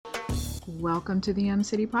Welcome to the M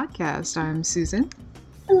City Podcast. I'm Susan.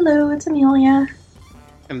 Hello, it's Amelia.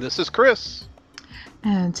 And this is Chris.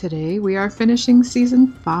 And today we are finishing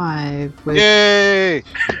season 5 with Yay!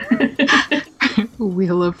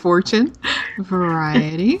 Wheel of Fortune,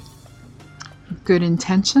 Variety, Good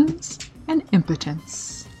Intentions, and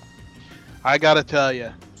Impotence. I gotta tell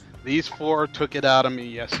you, these 4 took it out of me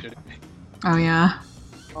yesterday. Oh, yeah?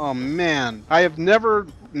 Oh man, I have never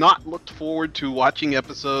not looked forward to watching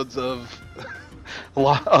episodes of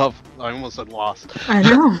I almost said Lost. I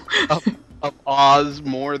know. of Oz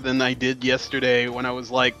more than I did yesterday when I was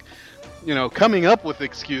like, coming up with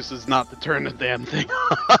excuses not to turn the damn thing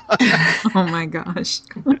on. Oh my gosh.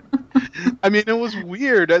 I mean, it was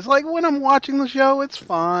weird. It's like when I'm watching the show, it's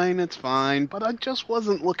fine, but I just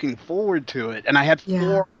wasn't looking forward to it. And I had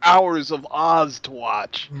 4 hours of Oz to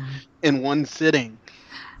watch in one sitting.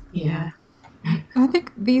 Yeah. I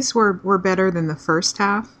think these were better than the first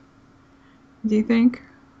half. Do you think?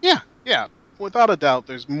 Yeah. Without a doubt,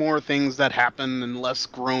 there's more things that happen and less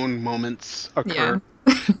groan moments occur.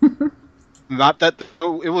 Yeah. Not that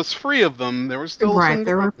it was free of them. There was still right. some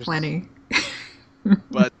There were groans. plenty.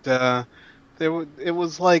 But it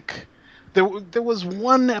was like there was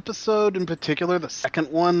one episode in particular, the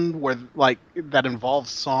second one, where that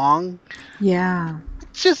involves song. Yeah.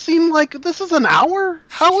 It just seemed like this is an hour.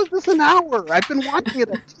 How is this an hour? I've been watching it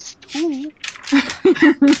at just 2.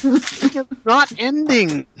 It's not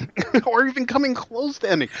ending, or even coming close to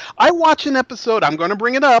ending. I watch an episode. I'm going to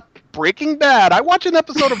bring it up. Breaking Bad. I watch an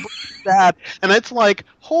episode of Breaking Bad, and it's like,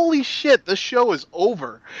 holy shit, this show is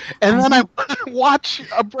over. And then I watch an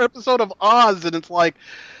episode of Oz, and it's like,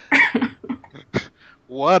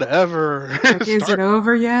 whatever. Is it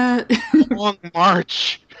over yet? Long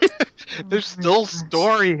march. There's still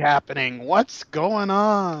story happening. What's going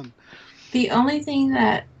on? The only thing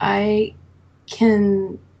that I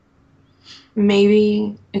can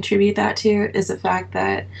maybe attribute that to is the fact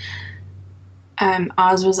that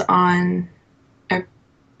Oz was on a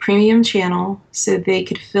premium channel, so they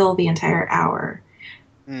could fill the entire hour.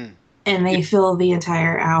 And they fill the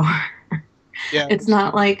entire hour. Yeah. It's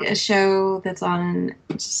not like a show that's on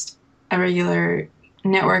just a regular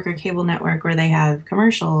network or cable network where they have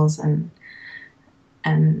commercials and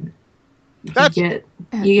you get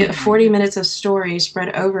 40 minutes of story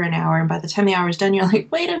spread over an hour, and by the time the hour is done, you're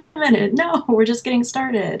like, wait a minute, no, we're just getting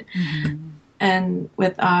started. Mm-hmm. And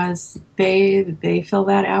with Oz, they fill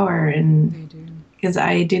that hour, and they do. Because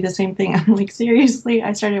I do the same thing. I'm like, seriously,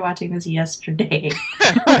 I started watching this yesterday,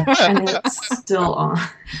 and it's still on.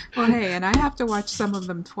 Well, hey, and I have to watch some of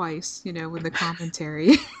them twice, with the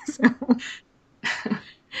commentary.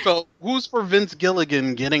 So, who's for Vince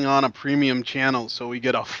Gilligan getting on a premium channel so we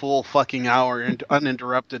get a full fucking hour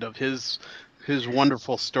uninterrupted of his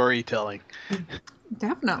wonderful storytelling?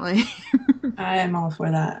 Definitely. I am all for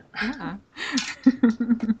that. Yeah.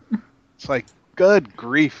 It's like, good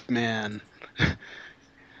grief, man.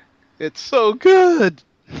 It's so good.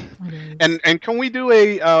 And can we do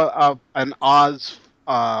an Oz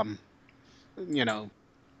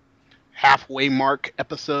halfway mark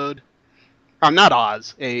episode? Not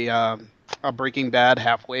Oz, a Breaking Bad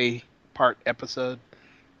halfway part episode.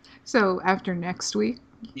 So after next week?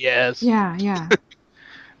 Yes. Yeah.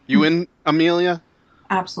 You and Amelia?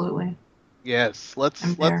 Absolutely. Yes. Let's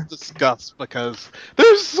discuss, because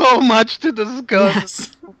there's so much to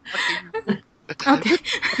discuss. Yes. Okay.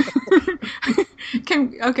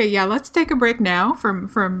 Let's take a break now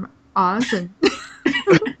from Oz and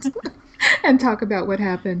and talk about what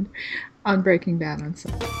happened on Breaking Bad on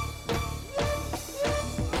Sunday.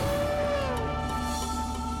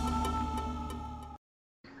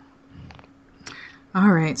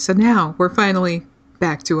 All right, so now we're finally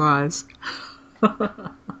back to Oz.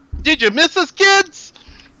 Did you miss us, kids?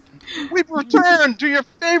 We've returned to your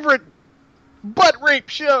favorite butt rape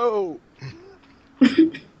show.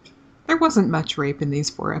 There wasn't much rape in these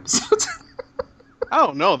 4 episodes.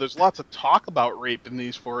 Oh no, there's lots of talk about rape in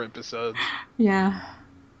these 4 episodes. Yeah.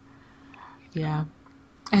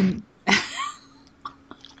 And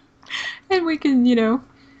and we can,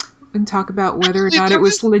 and talk about whether or not it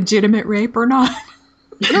was legitimate rape or not.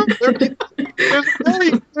 There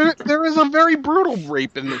is a very brutal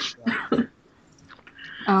rape in this show.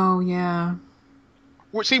 Oh, yeah.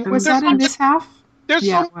 See, was that in this half? There's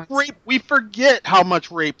so much rape, we forget how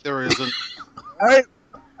much rape there is. Right?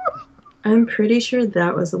 I'm pretty sure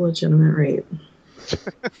that was a legitimate rape.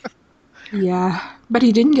 Yeah, but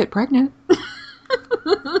he didn't get pregnant.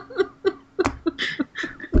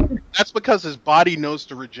 That's because his body knows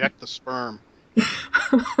to reject the sperm.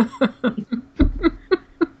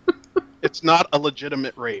 It's not a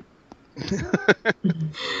legitimate rape.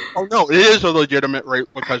 Oh no, it is a legitimate rape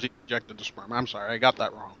because he injected the sperm. I'm sorry, I got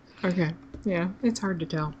that wrong. Okay. Yeah, it's hard to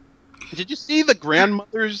tell. Did you see the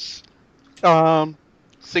grandmothers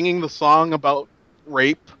singing the song about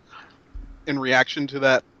rape in reaction to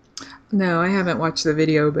that? No, I haven't watched the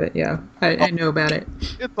video, but yeah, I know about it.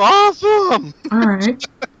 It's awesome! All right.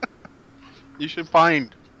 You should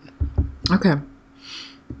find. Okay.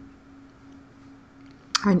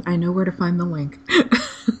 I know where to find the link.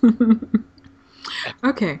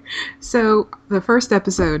 Okay, so the first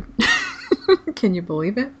episode, can you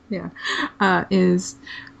believe it? Yeah, is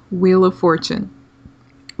Wheel of Fortune,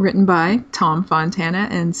 written by Tom Fontana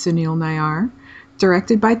and Sunil Nair,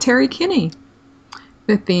 directed by Terry Kinney.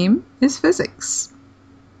 The theme is physics.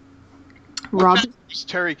 Rob, Who's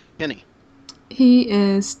Terry Kinney? he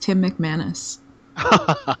is Tim McManus.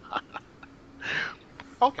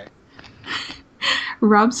 Okay.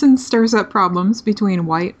 Robson stirs up problems between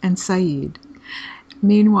White and Saeed.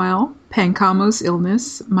 Meanwhile, Pancamo's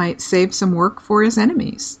illness might save some work for his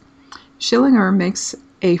enemies. Schillinger makes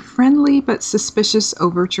a friendly but suspicious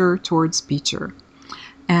overture towards Beecher,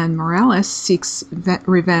 and Morales seeks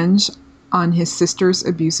revenge on his sister's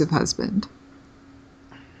abusive husband.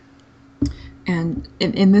 And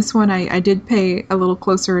in this one, I did pay a little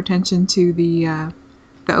closer attention to the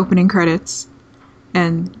opening credits.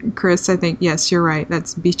 And Chris, I think, yes, you're right.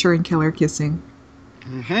 That's Beecher and Killer kissing.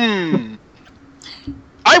 Mm-hmm.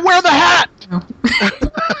 I wear the hat! Oh.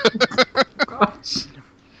 Gosh.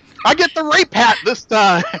 I get the rape hat this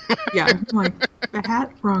time! Yeah, I'm like, the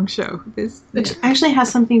hat, wrong show. This, Which actually has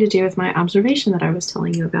something to do with my observation that I was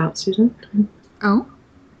telling you about, Susan. Oh,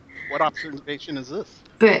 What observation is this?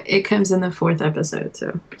 But it comes in the 4th episode,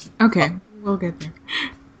 so okay. We'll get there.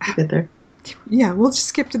 we'll get there. Yeah, we'll just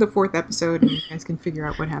skip to the 4th episode and you guys can figure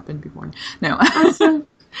out what happened before. No. Awesome.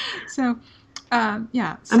 So,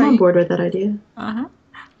 yeah. I'm on board with that idea. Uh-huh.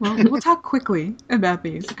 Well, we'll talk quickly about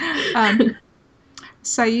these.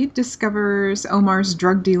 Saeed discovers Omar's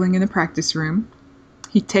drug dealing in the practice room.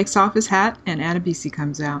 He takes off his hat and Adebisi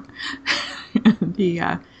comes out. He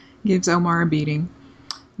gives Omar a beating.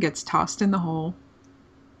 Gets tossed in the hole.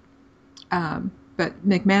 But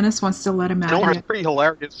McManus wants to let him out. Omar's pretty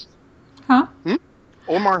hilarious. Huh?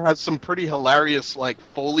 Omar has some pretty hilarious, like,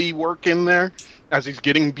 Foley work in there as he's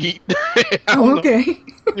getting beat. Oh, okay.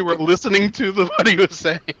 You were listening to what he was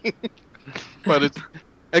saying. But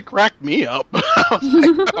it cracked me up. I was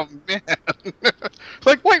like, oh, man. It's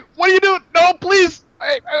like, wait, what are you doing? No, please.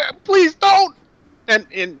 Please don't.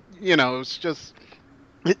 And, you know, it's just...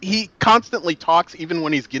 He constantly talks even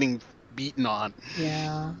when he's getting beaten on.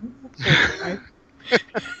 Yeah.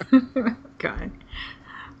 God.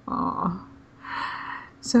 Aw.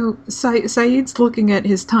 So Saeed's looking at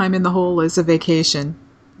his time in the hole as a vacation.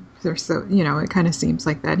 So, you know, it kind of seems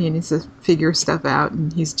like that. He needs to figure stuff out,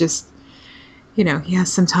 and he's just, you know, he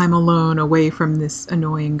has some time alone away from this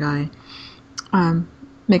annoying guy.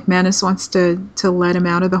 McManus wants to let him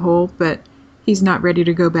out of the hole, but he's not ready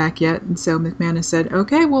to go back yet, and so McManus said,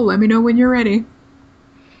 okay, well, let me know when you're ready.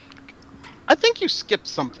 I think you skipped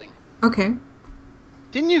something. Okay.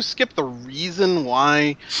 Didn't you skip the reason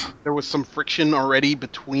why there was some friction already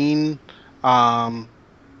between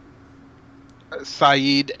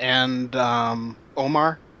Saeed and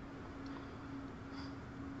Omar?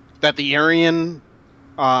 That the Aryan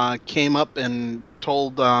came up and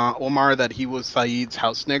told Omar that he was Saeed's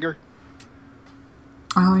house nigger?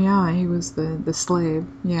 Oh, yeah, he was the slave,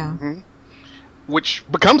 yeah. Mm-hmm. Which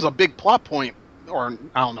becomes a big plot point, or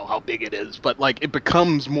I don't know how big it is, but like it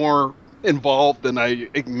becomes more involved than I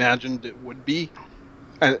imagined it would be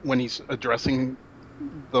when he's addressing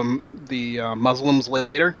the Muslims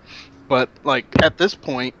later. But like at this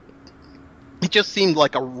point, it just seemed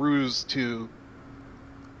like a ruse to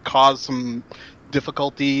cause some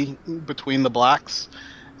difficulty between the blacks.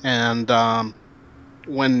 And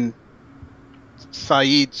when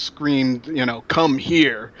Saeed screamed, you know, come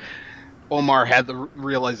here, Omar had the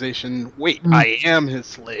realization, wait, I am his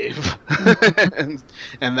slave.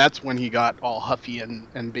 and that's when he got all huffy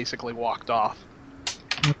and basically walked off.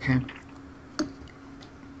 Okay.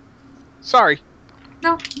 Sorry.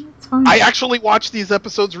 No, it's fine. I actually watched these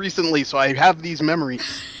episodes recently, so I have these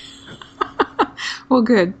memories. Well,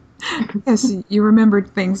 good. Yes, you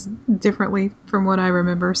remembered things differently from what I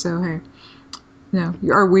remember, so hey. No,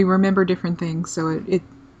 or we remember different things, so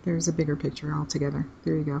there's a bigger picture altogether.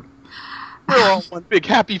 There you go. We're all one big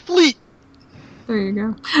happy fleet. There you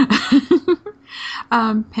go.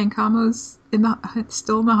 Pancamo's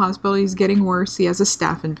still in the hospital. He's getting worse. He has a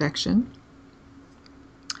staph infection.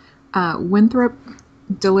 Winthrop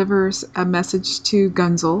delivers a message to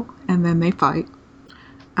Gunzel, and then they fight.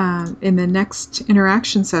 In the next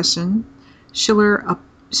interaction session, Schiller,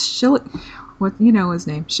 what you know his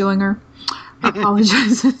name, Schillinger,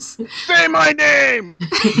 apologizes. Say my name!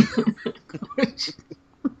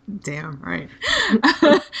 Damn right.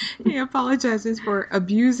 He apologizes for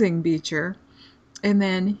abusing Beecher, and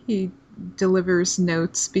then he delivers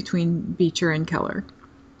notes between Beecher and Keller.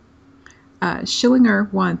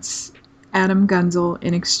 Schillinger wants Adam Gunzel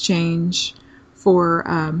in exchange for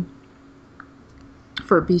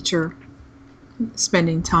Beecher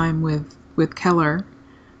spending time with Keller,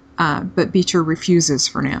 but Beecher refuses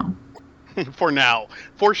for now. For now.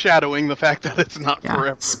 Foreshadowing the fact that it's not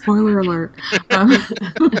forever. Spoiler alert.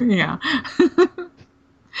 Yeah.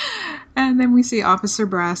 And then we see Officer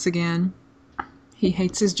Brass again. He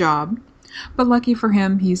hates his job, but lucky for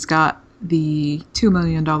him, he's got the $2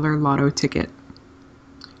 million lotto ticket.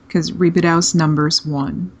 Because Rebidow's numbers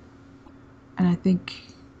won. And I think,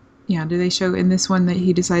 do they show in this one that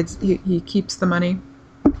he decides he keeps the money?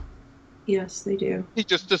 Yes, they do. He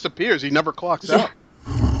just disappears. He never clocks out.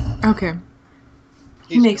 Okay.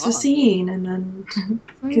 He makes a scene, and then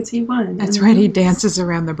because he won. That's right. He dances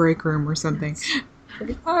around the break room or something.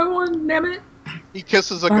 I won, damn it. He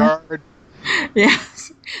kisses a guard.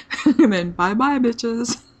 Yes. And then bye-bye,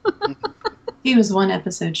 bitches. He was one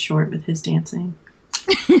episode short with his dancing.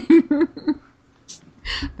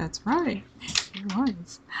 That's right. He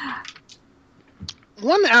was.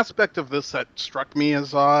 One aspect of this that struck me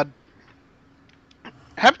as odd.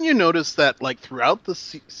 Haven't you noticed that, like, throughout the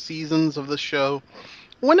seasons of the show,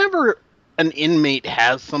 whenever an inmate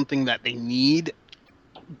has something that they need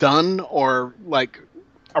done or, like,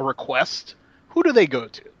 a request, who do they go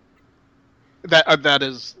to? That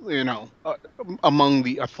is, among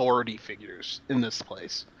the authority figures in this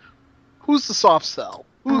place. Who's the soft sell?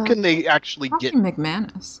 Who can they actually get?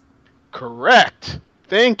 McManus. Correct.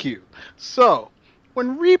 Thank you. So,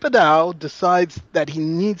 when Rebidow decides that he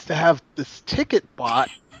needs to have this ticket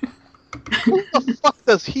bought, who the fuck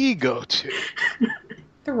does he go to?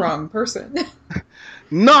 The wrong person.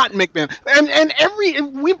 Not McMahon. And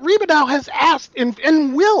Rebidow has asked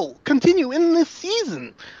and will continue in this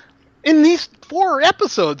season. In these 4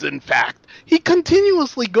 episodes, in fact, he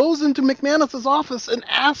continuously goes into McManus's office and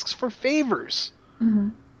asks for favors. Mm-hmm.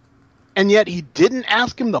 And yet he didn't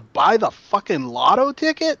ask him to buy the fucking lotto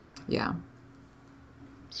ticket? Yeah.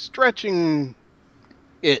 Stretching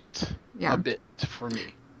it a bit for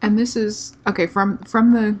me. And this is, okay, from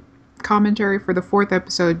the commentary for the 4th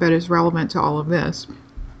episode, but is relevant to all of this,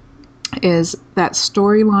 is that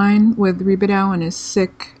storyline with Rebidow and his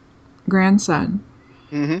sick grandson.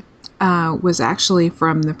 Mm-hmm. Was actually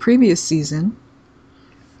from the previous season,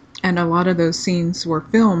 and a lot of those scenes were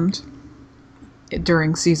filmed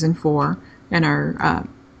during season 4 and are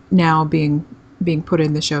now being put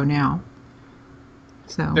in the show now.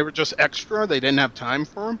 So they were just extra. They didn't have time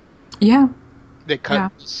for them. Yeah, they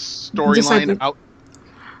cut storyline out.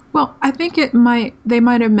 Well, I think they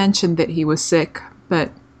might have mentioned that he was sick,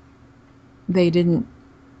 but they didn't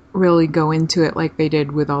really go into it like they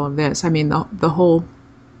did with all of this. I mean, the whole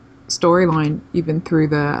storyline, even through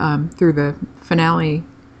the finale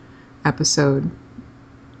episode,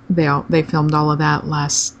 they filmed all of that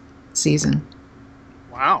last season.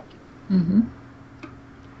 Wow. Mm-hmm.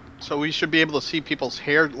 So we should be able to see people's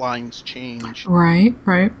hairlines change. Right.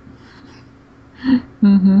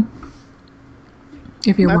 Mm-hmm.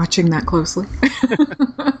 If you're watching that closely.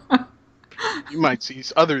 You might see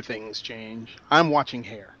other things change. I'm watching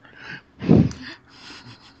hair.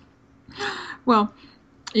 Well,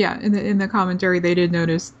 yeah, in the commentary they did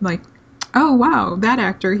notice, like, oh wow, that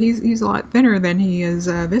actor, he's a lot thinner than he is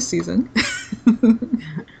this season.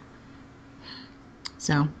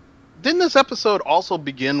 So, didn't this episode also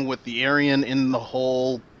begin with the Aryan in the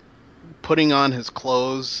hole putting on his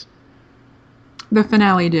clothes? The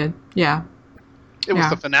finale did, yeah. It was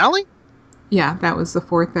the finale? Yeah, that was the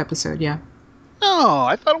 4th episode, yeah. No,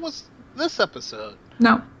 I thought it was this episode.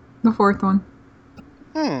 No, the 4th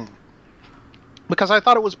one. Because I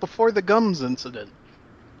thought it was before the gums incident.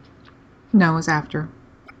 No, it was after.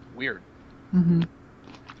 Weird. Mm-hmm.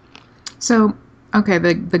 So, okay,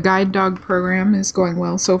 the guide dog program is going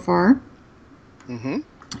well so far. Mm-hmm.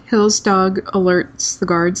 Hill's dog alerts the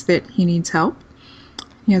guards that he needs help.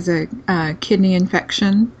 He has a kidney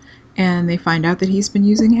infection, and they find out that he's been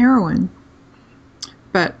using heroin.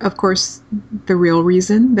 But, of course, the real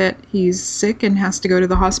reason that he's sick and has to go to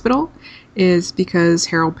the hospital is because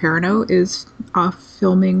Harold Perrineau is off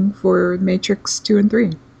filming for Matrix 2 and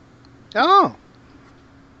 3. Oh.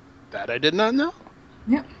 That I did not know.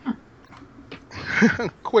 Yep.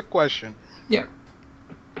 Quick question. Yep.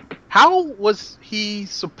 How was he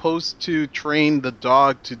supposed to train the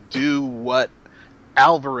dog to do what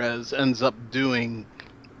Alvarez ends up doing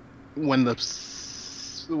when the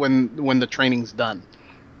training's done?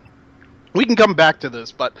 We can come back to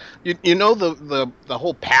this, but you know the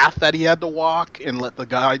whole path that he had to walk and let the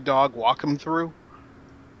guide dog walk him through?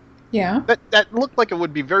 Yeah. That looked like it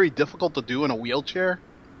would be very difficult to do in a wheelchair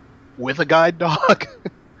with a guide dog.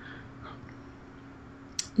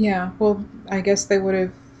 Yeah. Well, I guess they would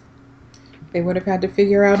have had to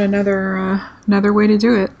figure out another way to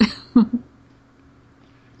do it.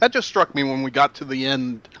 That just struck me when we got to the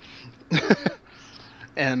end.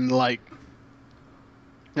 And like,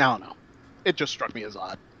 I don't know. It just struck me as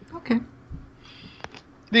odd. Okay.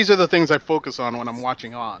 These are the things I focus on when I'm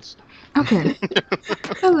watching Oz. Okay.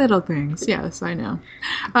 The little things. Yes, I know.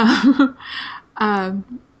 And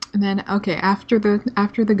then, okay, after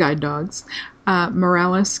the guide dogs,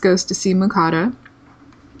 Morales goes to see Mukata.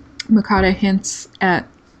 Mukata hints at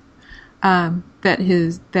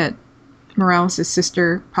that Morales'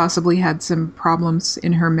 sister possibly had some problems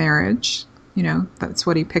in her marriage. You know, that's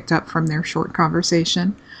what he picked up from their short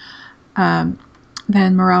conversation.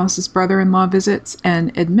 Then Morales' brother-in-law visits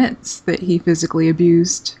and admits that he physically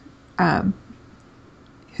abused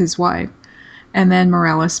his wife. And then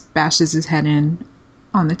Morales bashes his head in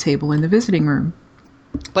on the table in the visiting room.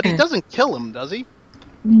 But he doesn't kill him, does he?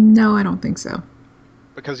 No, I don't think so.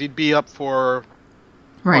 Because he'd be up for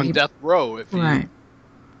on death row if he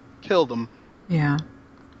killed him. Yeah.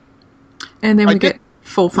 And then we get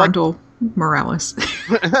full frontal Morales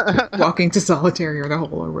walking to solitary or the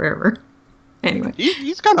hole or wherever. Anyway.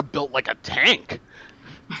 He's kind of built like a tank.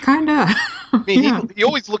 Kinda. I mean, he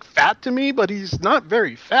always looked fat to me, but he's not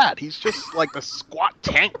very fat. He's just like the squat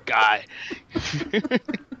tank guy.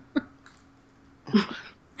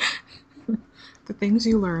 The things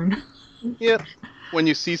you learn. Yep. When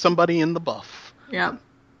you see somebody in the buff. Yep.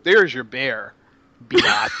 There's your bear.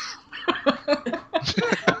 Biatch.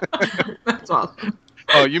 That's awesome.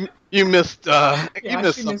 Oh, you missed you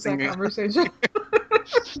missed something. That conversation.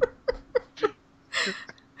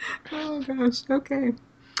 Oh gosh. Okay.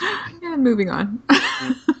 Yeah, moving on.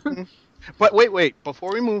 But wait.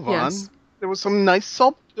 Before we move on, there was some nice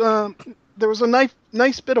there was a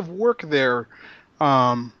nice bit of work there,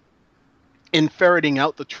 in ferreting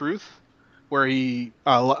out the truth, where he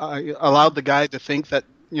allowed the guy to think that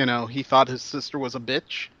he thought his sister was a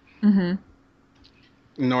bitch,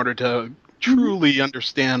 in order to truly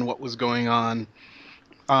understand what was going on.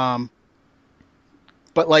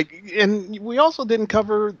 But and we also didn't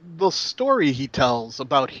cover the story he tells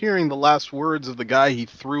about hearing the last words of the guy he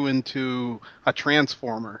threw into a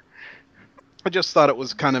transformer. I just thought it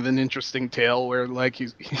was kind of an interesting tale where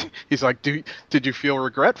he's like, did you feel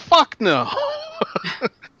regret? Fuck no.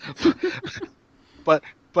 But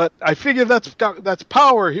I figure that's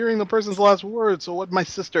power, hearing the person's last words. So what'd my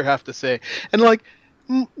sister have to say? And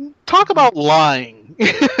talk about lying.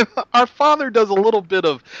 Our father does a little bit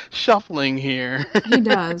of shuffling here. He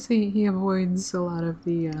does. He avoids a lot of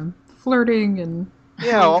the flirting and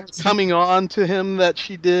coming on to him that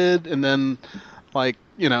she did, and then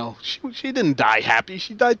she didn't die happy.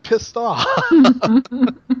 She died pissed off.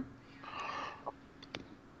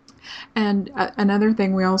 And another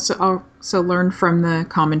thing we also learned from the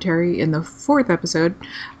commentary in the 4th episode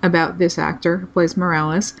about this actor who plays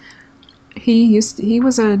Morales. He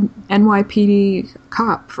was a NYPD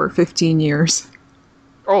cop for 15 years.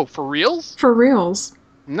 Oh, for reals? For reals.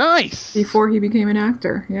 Nice. Before he became an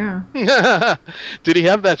actor, yeah. Did he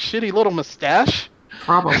have that shitty little mustache?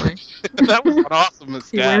 Probably. That was an awesome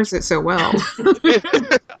mustache. He wears it so well.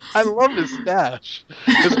 I love his stash.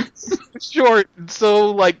 It's short and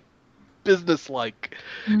so business-like.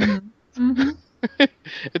 Mm-hmm. Mm-hmm.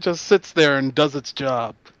 It just sits there and does its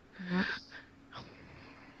job. Yep.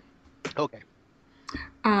 Okay.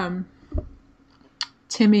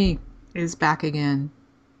 Timmy is back again.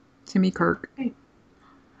 Timmy Kirk.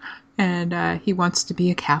 And he wants to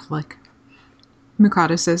be a Catholic.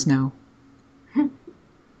 Mukata says no.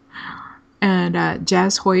 And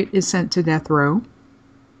Jazz Hoyt is sent to death row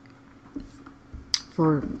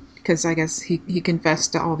because I guess he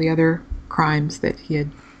confessed to all the other crimes that he had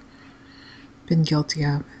been guilty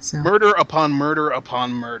of. So murder upon murder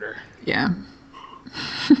upon murder. Yeah.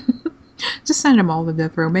 Just send them all to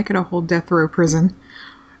death row. Make it a whole death row prison.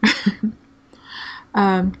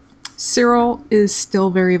 Cyril is still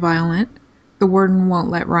very violent. The warden won't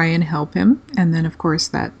let Ryan help him. And then, of course,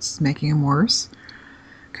 that's making him worse.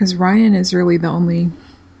 Because Ryan is really the only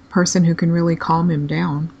person who can really calm him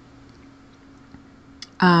down.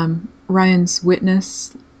 Ryan's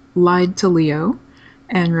witness lied to Leo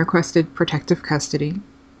and requested protective custody.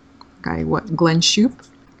 guy, what, Glenn Shoup?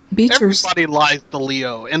 Beecher's. Everybody lies to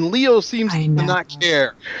Leo, and Leo seems I to know. not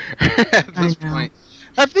care at this I know. point.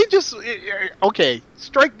 Have they just okay?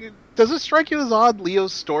 Does it strike you as odd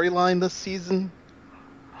Leo's storyline this season?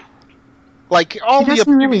 Like all He the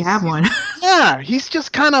doesn't really previous have seasons- one. Yeah, he's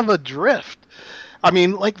just kind of adrift. I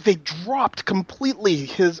mean, like they dropped completely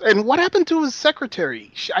his. And what happened to his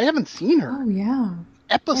secretary? I haven't seen her. Oh, yeah.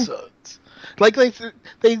 Episodes. Like they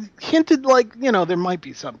hinted like, you know, there might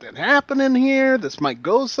be something happening here, this might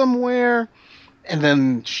go somewhere, and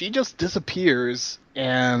then she just disappears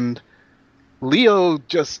and Leo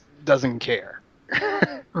just doesn't care.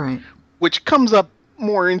 Right. Which comes up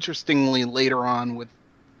more interestingly later on with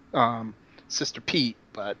Sister Pete,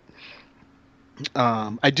 but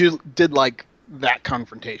I did like that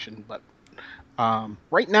confrontation, but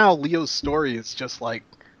right now Leo's story is just like,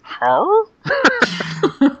 huh?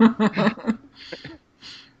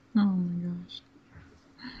 Oh my gosh.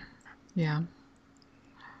 Yeah.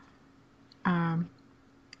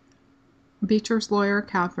 Beecher's lawyer,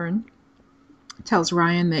 Catherine, tells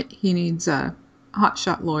Ryan that he needs a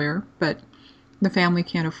hotshot lawyer, but the family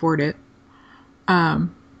can't afford it.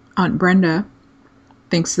 Aunt Brenda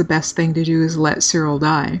thinks the best thing to do is let Cyril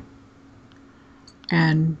die.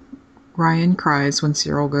 And Ryan cries when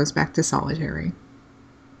Cyril goes back to solitary.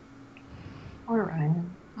 Poor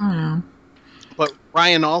Ryan. I don't know. But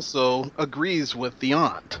Ryan also agrees with the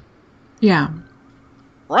aunt. Yeah.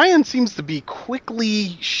 Ryan seems to be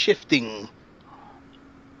quickly shifting.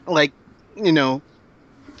 Like, you know,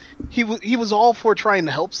 he was all for trying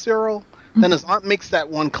to help Cyril. Then his aunt makes that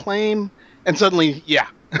one claim, and suddenly, yeah.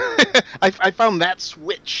 I found that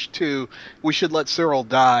switch to we should let Cyril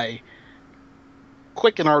die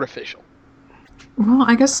quick and artificial. Well,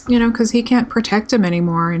 I guess, you know, because he can't protect him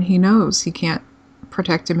anymore, and he knows he can't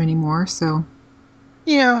protect him anymore, so...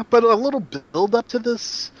 Yeah, but a little build up to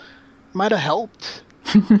this might have helped.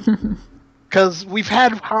 Because we've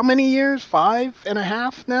had how many years?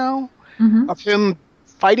 5.5 now? Mm-hmm. Of him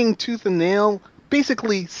fighting tooth and nail,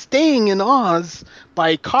 basically staying in Oz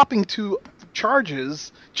by copping to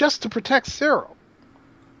charges just to protect Cyril.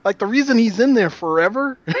 Like, the reason he's in there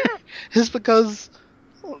forever is because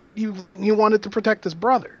he wanted to protect his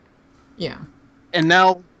brother. Yeah. And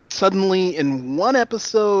now, suddenly, in one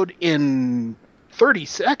episode, in 30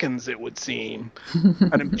 seconds, it would seem,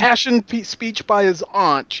 an impassioned speech by his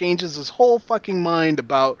aunt changes his whole fucking mind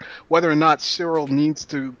about whether or not Cyril needs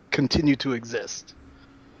to continue to exist.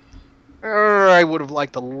 I would have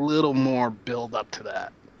liked a little more build up to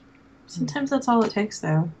that. Sometimes that's all it takes,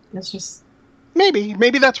 though. It's just...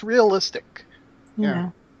 Maybe that's realistic.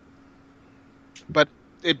 Yeah. But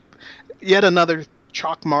yet another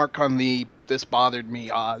chalk mark on the "this bothered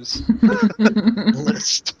me" Oz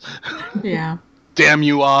list. Yeah. Damn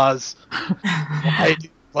you, Oz! Why it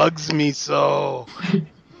bugs me so?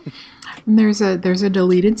 And there's a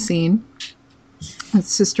deleted scene.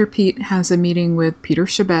 Sister Pete has a meeting with Peter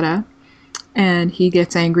Sciabetta, and he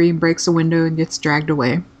gets angry and breaks a window and gets dragged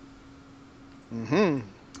away. Mm-hmm.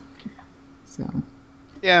 So.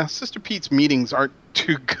 Yeah, Sister Pete's meetings aren't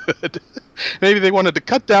too good. Maybe they wanted to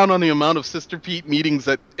cut down on the amount of Sister Pete meetings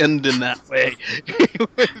that end in that way. People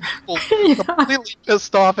completely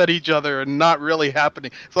pissed off at each other and not really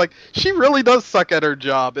happening. It's like, she really does suck at her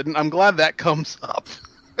job, and I'm glad that comes up.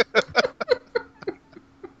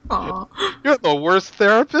 Aw. You're the worst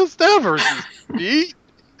therapist ever, Sister Pete.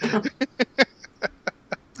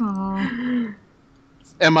 Aw.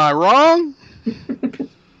 Am I wrong?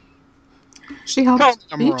 She helped Tell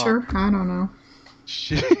me I'm Beecher. I don't know.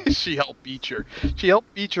 She helped Beecher. She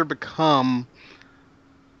helped Beecher become...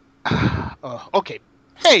 okay.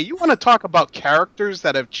 Hey, you want to talk about characters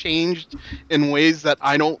that have changed in ways that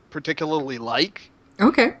I don't particularly like?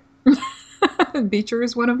 Okay. Beecher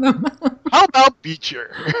is one of them. How about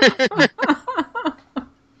Beecher?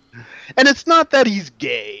 And it's not that he's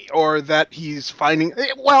gay or that he's finding...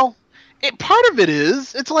 Well, part of it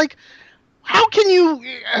is, it's like, how can you...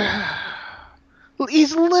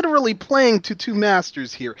 He's literally playing to two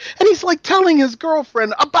masters here. And he's like telling his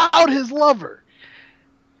girlfriend about his lover.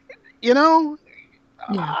 You know?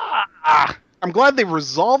 Yeah. I'm glad they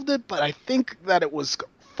resolved it, but I think that it was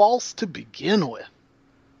false to begin with.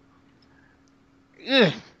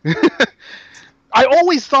 Ugh. I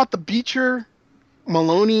always thought the Beecher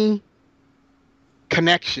Maloney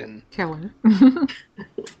connection. Keller.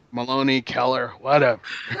 Maloney, Keller, whatever.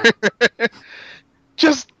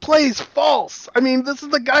 Just plays false. I mean, this is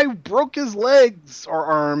the guy who broke his legs or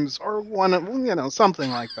arms or one of, you know, something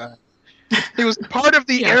like that. He was part of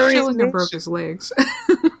the Yeah, Aryan Schillinger Nation. broke his legs.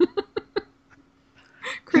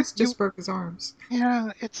 Chris Max just broke his arms.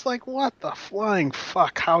 Yeah, it's like, what the flying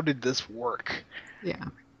fuck? How did this work? Yeah.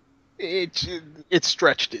 It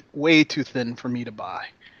stretched it way too thin for me to buy.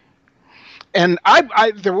 And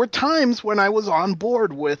I there were times when I was on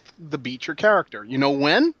board with the Beecher character. You know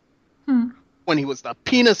when? When he was the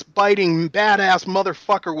penis-biting badass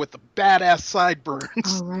motherfucker with the badass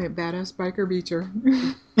sideburns. Oh, right. Badass Biker Beecher.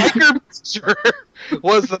 Biker Beecher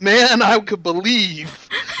was the man I could believe.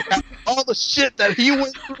 After all the shit that he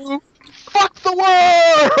went through, fuck the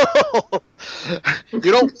world!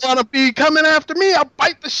 You don't want to be coming after me? I'll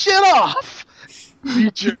bite the shit off!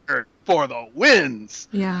 Beecher for the wins!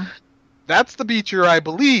 Yeah. That's the Beecher I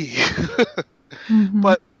believe. Mm-hmm.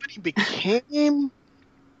 But when he became...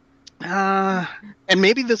 and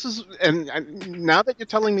maybe this is... And now that you're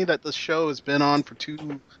telling me that the show has been on for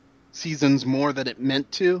 2 seasons more than it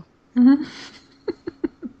meant to... Mm-hmm.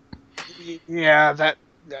 Yeah, that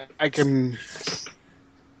I can...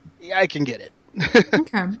 Yeah, I can get it.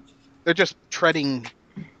 Okay. They're just treading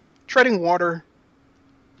water,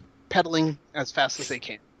 pedaling as fast as they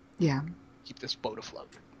can. Yeah. Keep this boat afloat.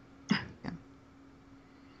 Yeah.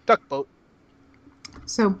 Duck boat.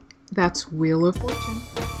 So that's Wheel of Fortune.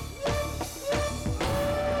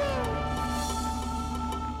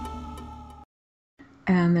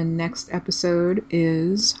 And the next episode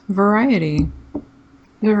is Variety.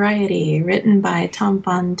 Variety, written by Tom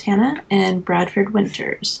Fontana and Bradford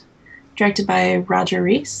Winters. Directed by Roger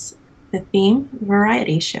Rees. The theme,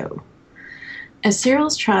 Variety Show. As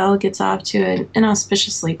Cyril's trial gets off to an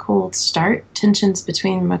inauspiciously cold start, tensions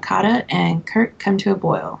between Makata and Kirk come to a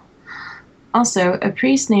boil. Also, a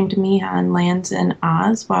priest named Mihan lands in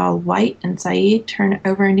Oz while White and Sayid turn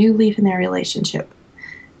over a new leaf in their relationship.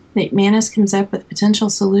 McManus comes up with a potential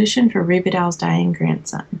solution for Rubidal's dying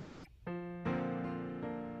grandson.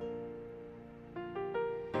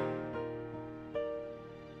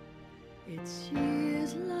 It's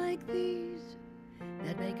years like these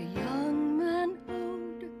that make a young man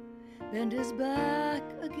old, bend his back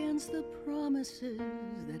against the promises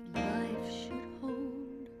that life should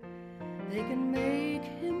hold. They can make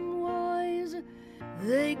him wise,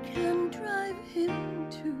 they can drive him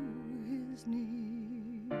to his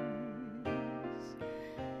knees.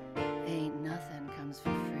 Ain't nothing comes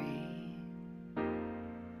for free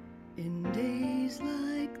in days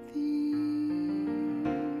like these.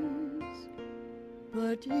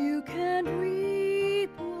 But you can't reap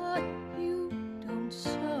what you don't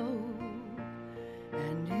sow,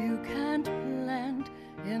 and you can't plant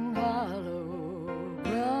in hollow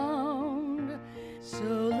ground. So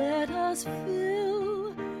let us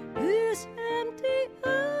fill this empty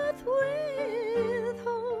earth with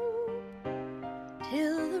hope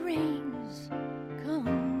till the rains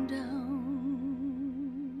come down.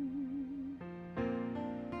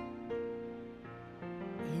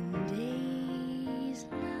 In days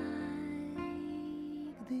like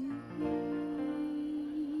these.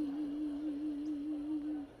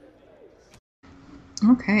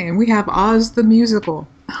 Okay, and we have Oz the musical.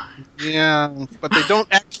 Yeah, but they don't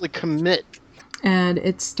actually commit. And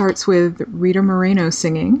it starts with Rita Moreno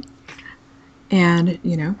singing. And,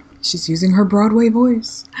 you know, she's using her Broadway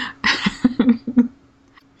voice.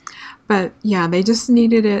 But, yeah, they just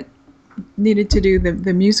needed to do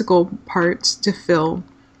the musical parts to fill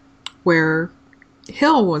where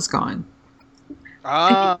Hill was gone.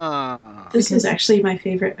 This is actually my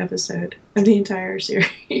favorite episode of the entire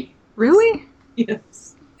series. Really?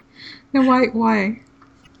 Yes. Now, why?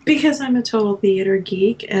 Because I'm a total theater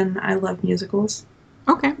geek and I love musicals.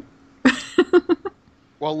 Okay.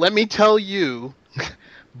 Well, let me tell you,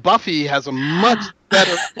 Buffy has a much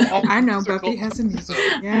better... I know Buffy has a musical.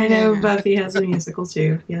 Yeah, I know yeah. Buffy has a musical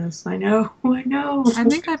too. Yes, I know. I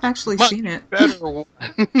think I've actually seen it. better one.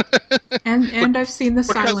 And I've seen the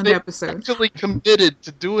Because silent they episode. actually committed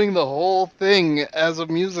to doing the whole thing as a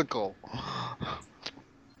musical.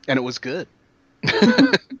 And it was good.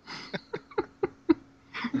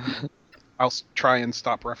 I'll try and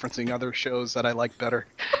stop referencing other shows that I like better.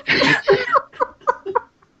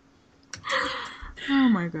 Oh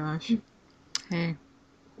my gosh. Hey,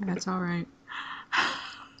 that's all right.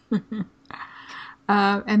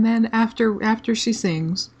 And then after she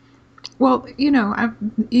sings, well, you know,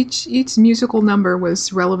 each musical number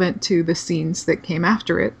was relevant to the scenes that came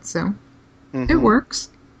after it, so it works.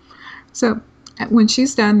 So when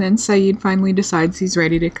she's done, then Sayid finally decides he's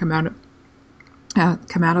ready to come out of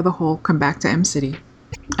the hole, come back to M City.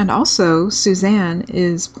 And also, Suzanne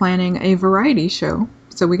is planning a variety show,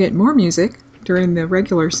 so we get more music during the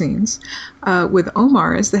regular scenes, with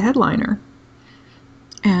Omar as the headliner.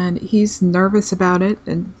 And he's nervous about it,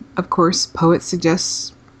 and of course, Poet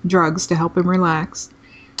suggests drugs to help him relax.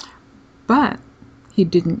 but he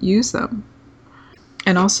didn't use them.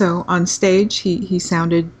 And also on stage, he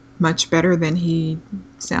sounded much better than he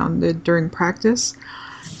sounded during practice.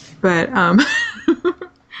 But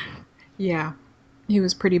yeah, he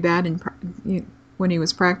was pretty bad when he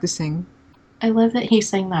was practicing. I love that he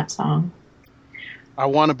sang that song. I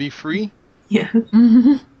want to be free. Yeah.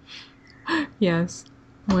 Yes,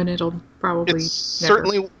 when it'll probably It's never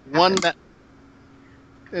certainly one that.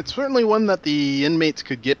 It's certainly one that the inmates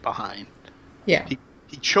could get behind. Yeah.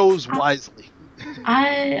 He chose wisely.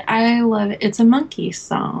 I love it. It's a monkey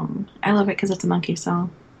song. I love it because it's a monkey song.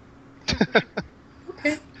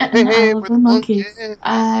 Okay. And I we're love the the monkeys. monkeys.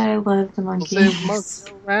 I love the We'll say monkeys. monkeys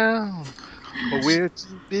around, but we're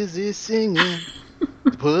too busy singing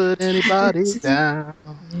to put anybody down.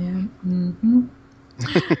 Yeah.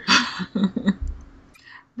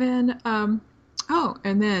 Then,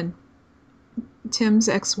 and then Tim's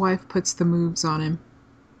ex-wife puts the moves on him,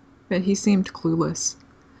 but he seemed clueless.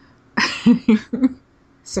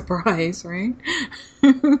 Surprise, right?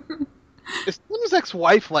 Is Tim's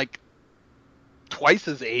ex-wife like twice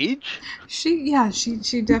his age? She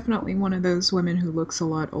definitely one of those women who looks a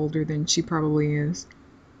lot older than she probably is.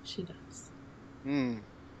 She does. Hmm.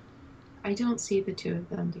 I don't see the two of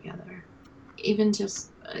them together. Even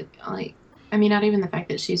just, not even the fact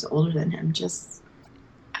that she's older than him, just,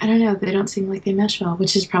 I don't know, they don't seem like they mesh well,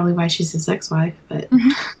 which is probably why she's his ex-wife, but...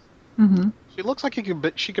 Mm-hmm. She looks like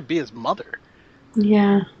she could be his mother.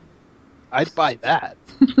 Yeah. I'd buy that.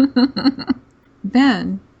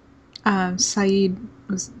 Then, Saeed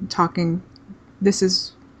was talking. This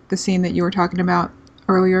is the scene that you were talking about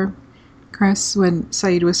earlier, Chris, when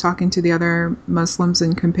Saeed was talking to the other Muslims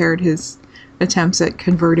and compared his attempts at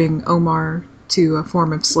converting Omar to a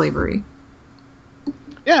form of slavery.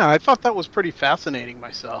 Yeah, I thought that was pretty fascinating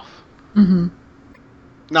myself. Mm-hmm.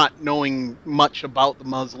 Not knowing much about the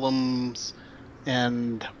Muslims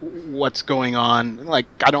and what's going on. Like,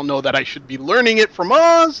 I don't know that I should be learning it from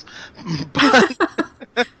Oz, but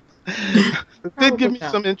it did give me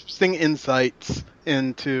some interesting insights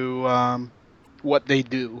into what they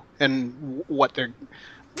do and what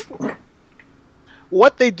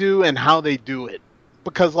they do and how they do it.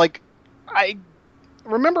 Because, like, I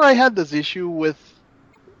remember I had this issue with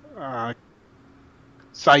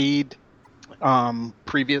Saeed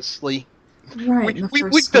previously. Right, in the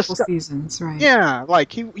first couple seasons, right. Yeah,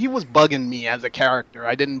 like, he was bugging me as a character.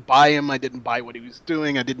 I didn't buy him, I didn't buy what he was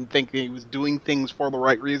doing, I didn't think he was doing things for the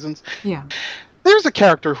right reasons. Yeah. There's a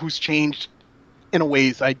character who's changed in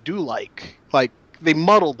ways I do like. Like, they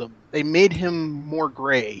muddled him. They made him more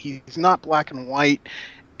gray. He's not black and white,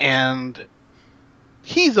 and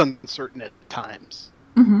he's uncertain at times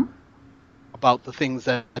about the things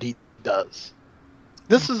that he does.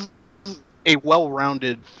 This is a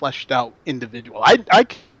well-rounded, fleshed-out individual. I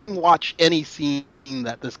can watch any scene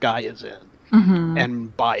that this guy is in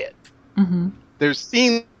and buy it. There's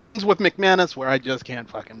scenes with McManus where I just can't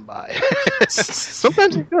fucking buy it.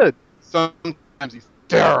 Sometimes he's good. Sometimes he's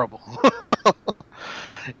terrible.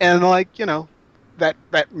 And, like, you know, that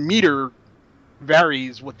meter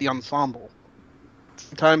varies with the ensemble.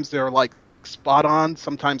 Sometimes they're, like, spot on.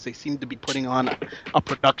 Sometimes they seem to be putting on a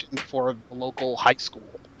production for the local high school.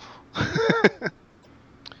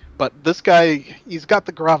 But this guy, he's got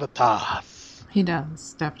the gravitas. He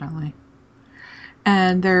does, definitely.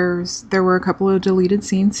 And there were a couple of deleted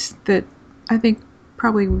scenes that I think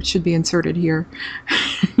probably should be inserted here.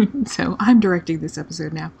 So I'm directing this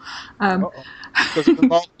episode now. Does it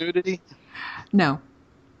involve nudity? No.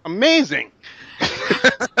 Amazing.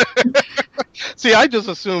 See, I just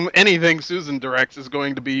assume anything Susan directs is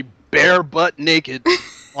going to be bare butt naked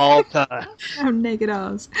all the time. I'm naked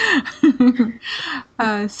Oz.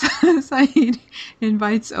 Saeed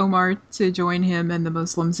invites Omar to join him and the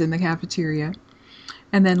Muslims in the cafeteria.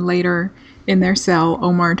 And then later, in their cell,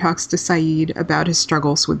 Omar talks to Saeed about his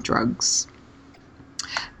struggles with drugs.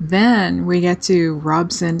 Then we get to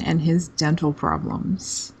Robson and his dental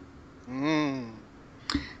problems.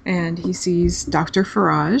 And he sees Dr.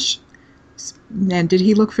 Faraj. And did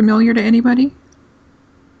he look familiar to anybody?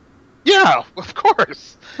 Yeah, of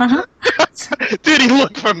course. Did he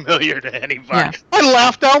look familiar to anybody? Yeah. I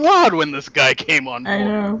laughed out loud when this guy came on board. I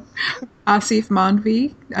know. Asif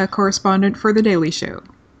Manvi, a correspondent for The Daily Show.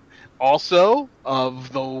 Also,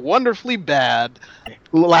 of the wonderfully bad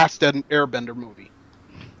Last Airbender movie.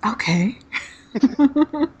 Okay.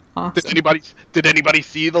 Awesome. Did anybody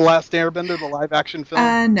see The Last Airbender, the live-action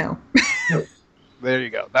film? No. There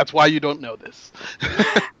you go. That's why you don't know this.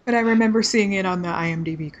 But I remember seeing it on the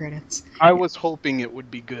IMDb credits. I was hoping it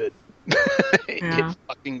would be good. Yeah. It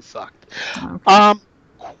fucking sucked. Okay.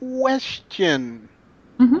 Question.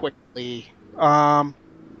 quickly.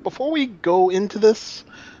 Before we go into this,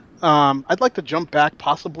 I'd like to jump back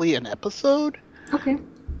possibly an episode. Okay.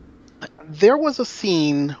 There was a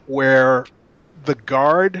scene where the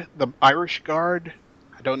guard, the Irish guard,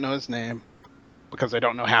 I don't know his name because I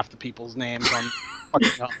don't know half the people's names on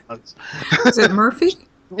fucking omelets. Is it Murphy?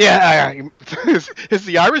 Yeah, is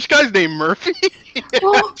the Irish guy's name Murphy?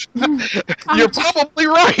 Well, You're probably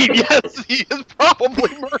right. Yes, he is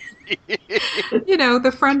probably Murphy. you know,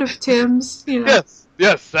 the friend of Tim's. You know,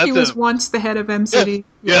 yes, that's he was it. once the head of MCD.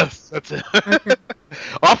 Yes, that's it. Okay.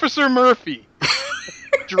 Officer Murphy.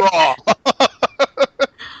 Draw.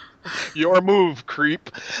 Your move, creep.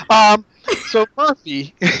 So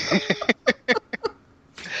Murphy,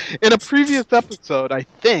 in a previous episode, I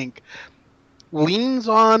think, leans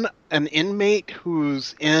on an inmate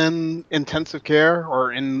who's in intensive care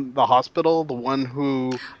or in the hospital, the one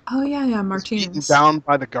who Oh yeah, was beaten Martinez. down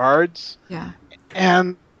by the guards. Yeah.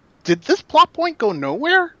 And did this plot point go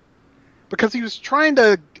nowhere? Because he was trying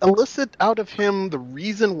to elicit out of him the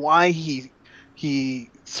reason why he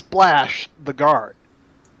splashed the guard.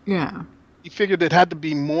 Yeah. He figured it had to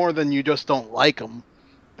be more than you just don't like him.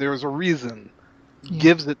 There's a reason. Yeah.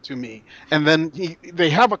 Gives it to me. And then they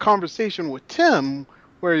have a conversation with Tim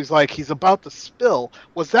where he's like, he's about to spill.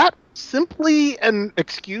 Was that simply an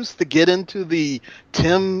excuse to get into the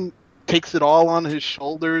Tim takes it all on his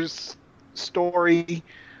shoulders story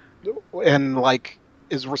and like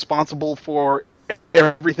is responsible for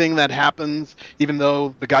everything that happens, even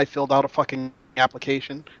though the guy filled out a fucking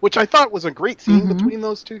application, which I thought was a great scene between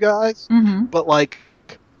those two guys. Mm-hmm. But like,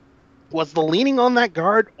 was the leaning on that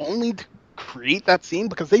guard only to create that scene?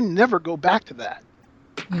 Because they never go back to that.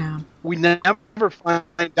 Yeah. We never find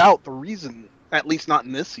out the reason, at least not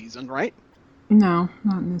in this season, right? No,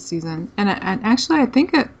 not in this season. And actually, I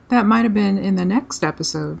think that might have been in the next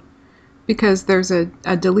episode, because there's a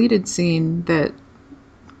deleted scene that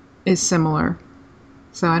is similar.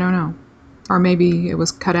 So I don't know, or maybe it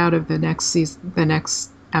was cut out of the next season, the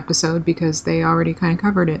next episode, because they already kind of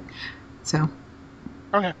covered it. So.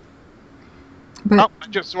 Okay. But I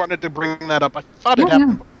just wanted to bring that up. I thought it Yeah,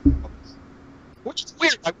 happened. Which is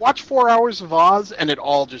weird. I watched 4 Hours of Oz, and it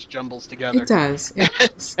all just jumbles together. it does. It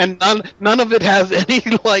does. And none of it has any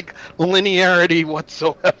like linearity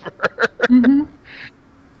whatsoever. Mm-hmm.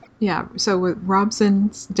 Yeah. So with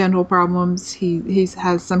Robson's dental problems, he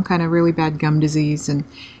has some kind of really bad gum disease, and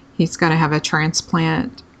he's got to have a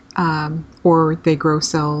transplant, or they grow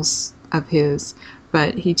cells of his.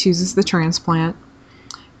 But he chooses the transplant,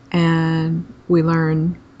 and we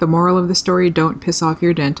learn the moral of the story: don't piss off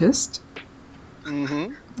your dentist.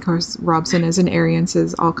 Mm-hmm. Of course, Robson as an Aryan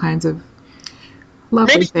says all kinds of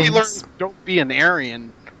lovely Maybe things. we learned don't be an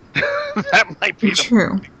Aryan. That might be the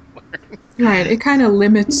True. Right. It kind of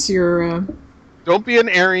limits your. Don't be an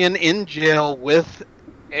Aryan in jail with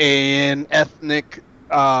an ethnic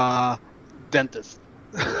dentist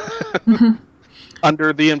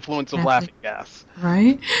under the influence of Ethnic. laughing gas.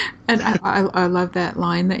 Right? And I love that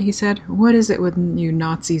line that he said, "What is it with you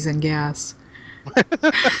Nazis and gas?"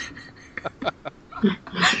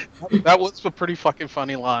 That was a pretty fucking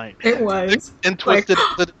funny line. It was. And twisted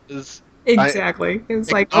as it is. Exactly. It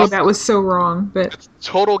was like, oh, that was so wrong. But It's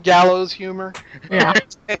total gallows humor. yeah.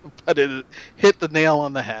 But it hit the nail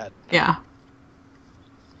on the head. Yeah.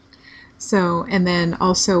 So, and then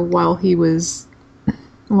also while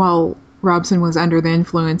Robson was under the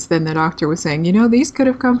influence, then the doctor was saying, these could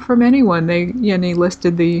have come from anyone. And he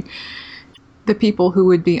listed the people who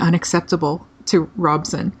would be unacceptable to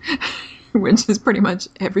Robson, which is pretty much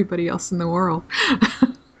everybody else in the world.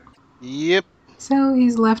 Yep. So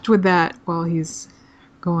he's left with that while he's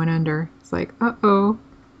going under. It's like, uh-oh,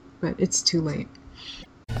 but it's too late.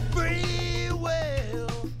 Free will,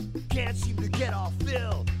 can't seem to get our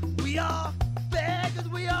fill. We are beggars,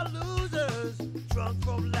 we are losers, drunk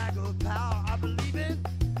from lack of power. I believe in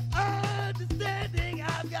understanding.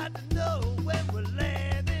 I've got to know when we're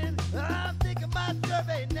landing. I'm thinking my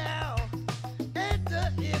survey now. Enter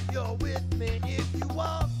if you're with me, if you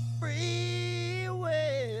want free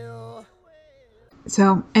will.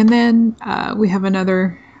 So, and then we have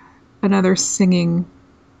another singing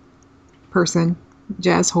person,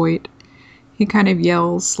 Jazz Hoyt. He kind of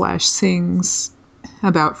yells / sings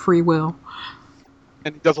about free will.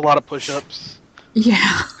 And he does a lot of push-ups.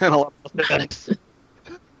 Yeah. And a lot of athletics.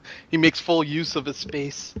 He makes full use of his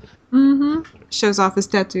space. Mm-hmm. Shows off his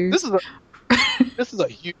tattoos. This is a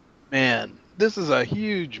huge man. This is a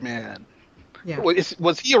huge man. Yeah.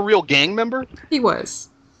 Was he a real gang member? He was.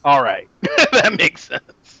 All right. That makes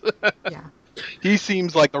sense. Yeah. He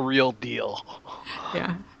seems like the real deal.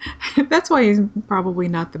 Yeah. That's why he's probably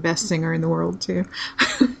not the best singer in the world, too.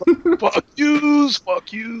 Fuck yous,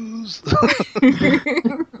 fuck yous.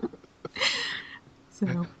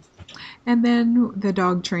 So, and then the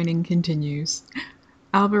dog training continues.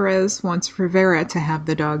 Alvarez wants Rivera to have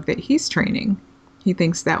the dog that he's training. He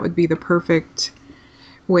thinks that would be the perfect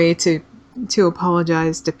way to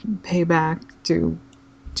apologize, to pay back, to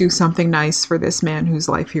do something nice for this man whose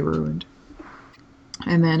life he ruined.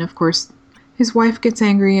 And then, of course, his wife gets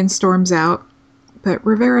angry and storms out, but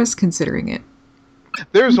Rivera's considering it.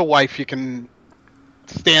 There's a wife you can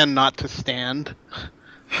stand not to stand.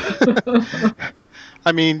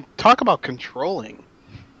 I mean, talk about controlling.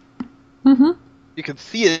 Mm-hmm. You can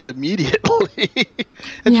see it immediately.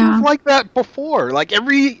 And she Yeah. was like that before. Like,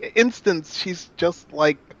 every instance, she's just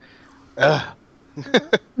like, ugh.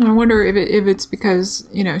 I wonder if it's because,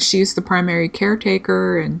 she's the primary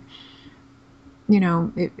caretaker and,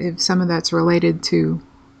 if some of that's related to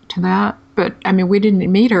that. But, I mean, we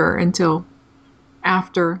didn't meet her until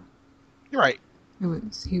after You're right.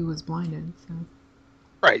 he was blinded. So.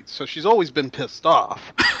 Right, so she's always been pissed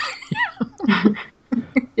off.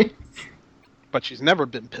 But she's never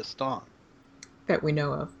been pissed on. That we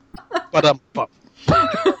know of. But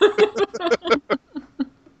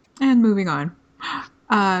And moving on.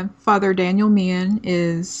 Father Daniel Meehan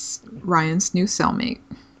is Ryan's new cellmate.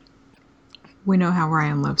 We know how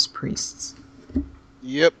Ryan loves priests.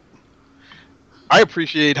 Yep. I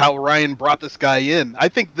appreciate how Ryan brought this guy in. I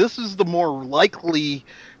think this is the more likely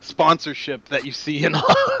sponsorship that you see in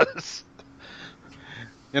Oz.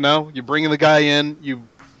 You bring the guy in, you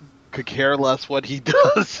could care less what he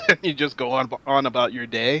does, and you just go on about your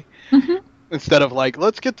day. Mm-hmm. Instead of like,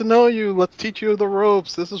 let's get to know you, let's teach you the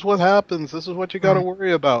ropes, this is what happens, this is what you got to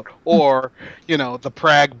worry about. Or, the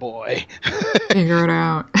Prague boy. Figure it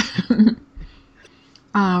out.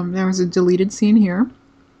 There was a deleted scene here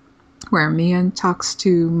where Meehan talks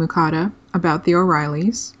to Mukata about the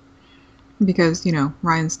O'Reillys because,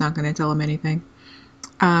 Ryan's not going to tell him anything.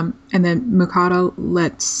 And then Mukata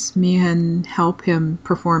lets Meehan help him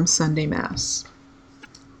perform Sunday Mass.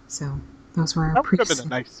 So those were our That would have priests. been a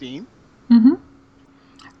nice scene. Mm-hmm.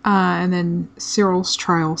 And then Cyril's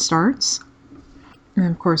trial starts. And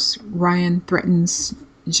of course, Ryan threatens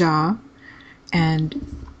Ja.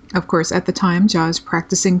 And of course, at the time, Ja is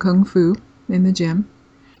practicing Kung Fu in the gym.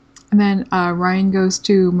 And then Ryan goes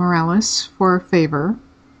to Morales for a favor.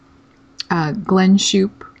 Glenn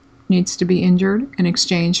Shoup needs to be injured in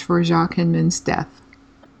exchange for Jacques Hinman's death.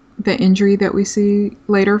 The injury that we see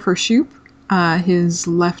later for Shoup, his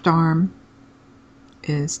left arm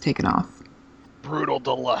is taken off. Brutal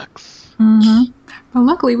deluxe. Mm-hmm. But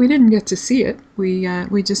luckily, we didn't get to see it. We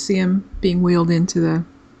just see him being wheeled into the...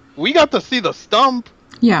 We got to see the stump.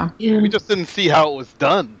 Yeah, Yeah, We just didn't see how it was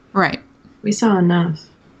done. right. we saw enough.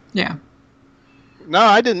 Yeah. No,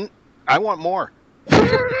 I didn't. I want more.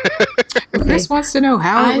 Chris wants to know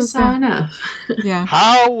how it I was saw done. enough. Yeah.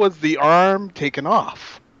 How was the arm taken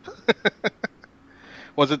off?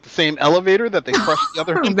 Was it the same elevator that they crushed the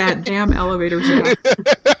other end? That damn elevator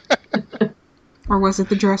shaft. Or was it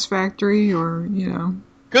the dress factory, or,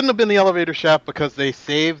 Couldn't have been the elevator shaft because they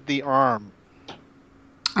saved the arm.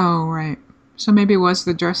 Oh, right. So maybe it was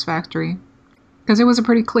the dress factory. Because it was a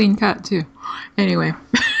pretty clean cut, too. Anyway.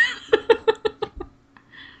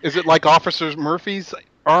 Is it like Officer Murphy's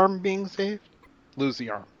arm being saved? Lose the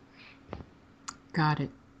arm. Got it.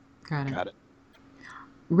 Got it.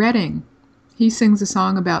 Redding. He sings a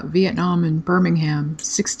song about Vietnam and Birmingham,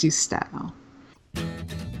 60s style.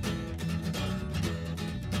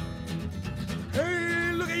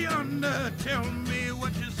 Hey, look yonder, tell me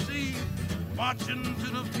what you see. Marching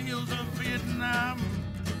to the fields of Vietnam.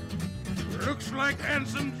 Looks like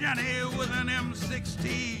handsome Johnny with an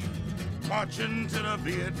M16. Marching to the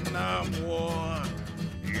Vietnam War.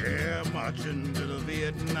 Yeah, marching to the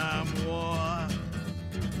Vietnam War.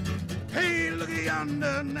 Hey, look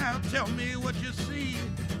yonder, now tell me what you see.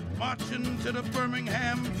 Marching to the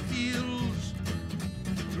Birmingham fields.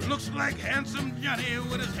 Looks like handsome Johnny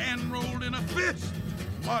with his hand rolled in a fist.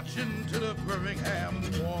 Marching to the Birmingham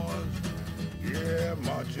Wars. Yeah,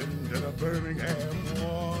 marching to the Birmingham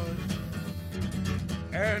Wars.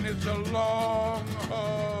 And it's a long,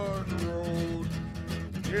 hard road.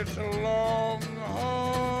 It's a long,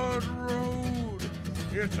 hard road.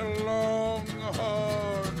 It's a long,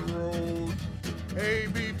 hard road. Hey,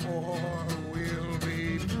 before we'll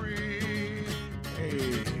be free.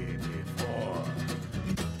 Hey, before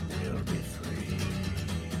we'll be free.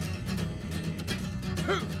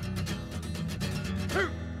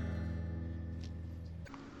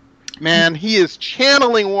 Man, he is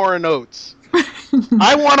channeling Warren Oates.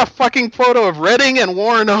 I want a fucking photo of Redding and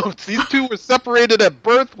Warren Oates. These two were separated at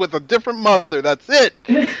birth with a different mother. That's it.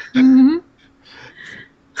 Mm-hmm.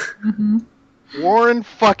 Mm-hmm. Warren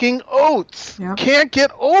fucking Oates. Yep. Can't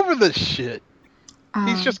get over this shit.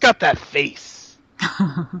 He's just got that face.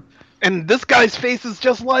 And this guy's face is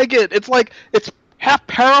just like it. It's like, it's half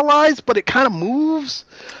paralyzed, but it kind of moves.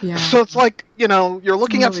 Yeah. So it's like, you know, you're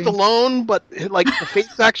looking at Moving. Stallone, but like the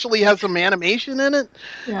face actually has some animation in it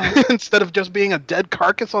Yeah. instead of just being a dead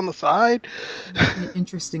carcass on the side.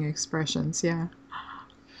 Interesting expressions. Yeah.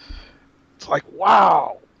 It's like,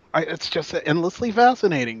 wow. It's just endlessly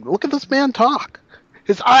fascinating. Look at this man talk.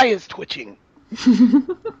 His eye is twitching.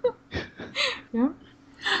 Yeah.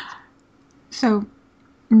 So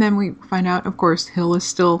then we find out, of course, Hill is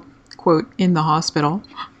still, quote, in the hospital.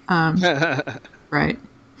 Right.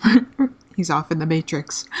 He's off in the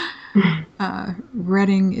Matrix.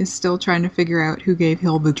 Redding is still trying to figure out who gave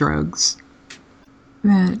Hill the drugs.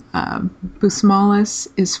 Then Busmalis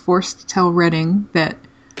is forced to tell Redding that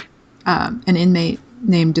an inmate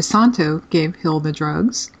named DeSanto gave Hill the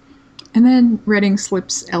drugs. And then Redding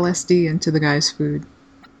slips LSD into the guy's food.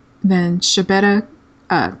 Then Shabetta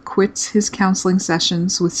quits his counseling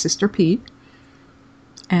sessions with Sister Pete,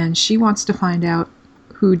 and she wants to find out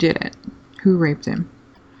who did it, who raped him.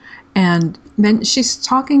 And then she's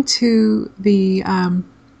talking to the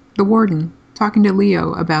warden, talking to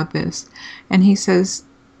Leo about this, and he says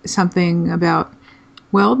something about,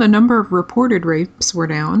 well, the number of reported rapes were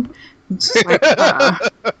down. It's just like,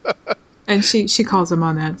 and she calls him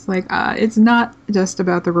on that. It's like, it's not just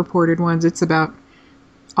about the reported ones, it's about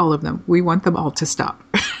all of them. We want them all to stop.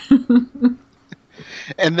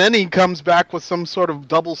 And then he comes back with some sort of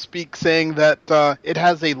double speak saying that it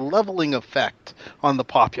has a leveling effect on the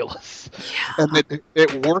populace. Yeah. And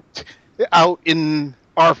it worked out in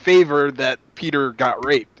our favor that Peter got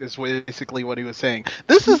raped, is basically what he was saying.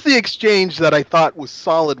 This is the exchange that I thought was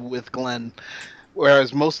solid with Glenn,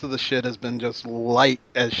 whereas most of the shit has been just light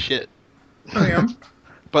as shit. Oh, yeah.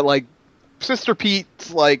 But, like, Sister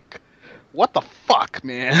Pete's like, what the fuck,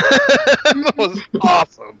 man? That was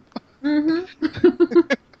awesome. Mm-hmm.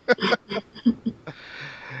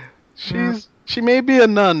 She may be a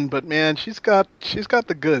nun, but man, she's got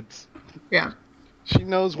the goods. Yeah. She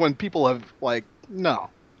knows when people have like, no,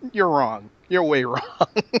 you're wrong. You're way wrong.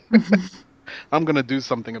 I'm gonna do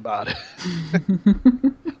something about it.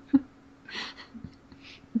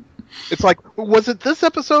 It's like, was it this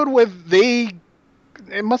episode where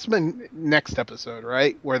it must have been next episode,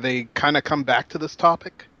 right? Where they kind of come back to this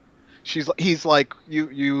topic. He's like,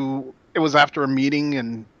 you. It was after a meeting,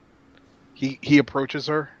 and he approaches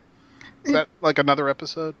her. Is that like another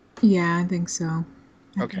episode? Yeah, I think so.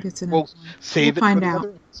 I Okay. think it's another We'll one. save We'll it find for the out. other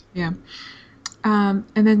ones. Yeah.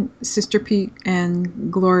 And then Sister Pete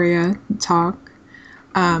and Gloria talk.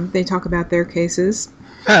 They talk about their cases,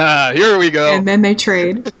 Here we go. and then they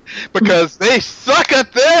trade. Because they suck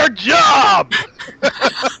at their job.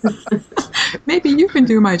 Maybe you can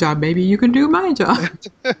do my job. Maybe you can do my job.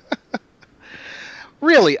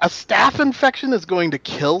 Really, a staph infection is going to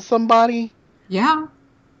kill somebody? Yeah.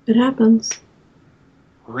 It happens.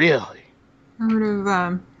 Really? Heard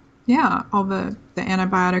of all the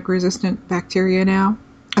antibiotic resistant bacteria now,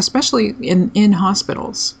 especially in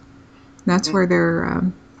hospitals. That's where they're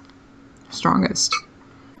strongest.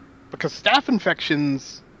 Because staph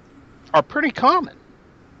infections are pretty common,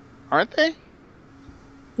 aren't they?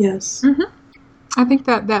 Yes. Mm-hmm. I think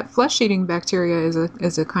that flesh-eating bacteria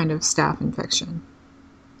is a kind of staph infection.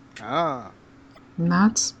 Ah, And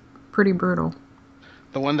that's pretty brutal.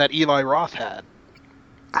 the one that Eli Roth had.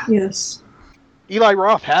 Yes. Eli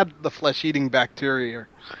Roth had the flesh-eating bacteria,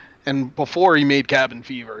 and before he made cabin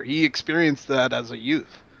fever, he experienced that as a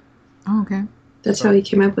youth. Oh, okay. That's how he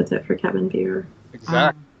came up with it for cabin fever.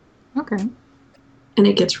 Exactly. Okay. And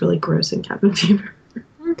it gets really gross in cabin fever.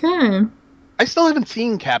 Okay. I still haven't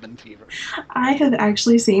seen cabin fever. I have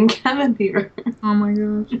actually seen cabin fever. Oh my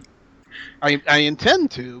gosh. I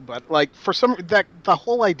intend to, but like for some that the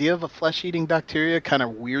whole idea of a flesh-eating bacteria kind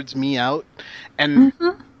of weirds me out. And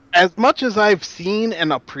Mm-hmm. as much as I've seen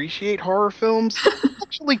and appreciate horror films, I'm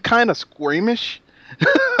actually kind of squeamish,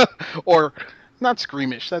 or not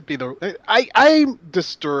squeamish. That'd be the I'm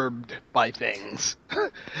disturbed by things,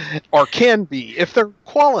 or can be if they're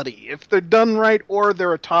quality, if they're done right, or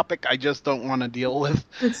they're a topic I just don't want to deal with.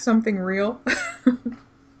 It's something real.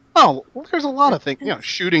 Oh, well, there's a lot of things. You know,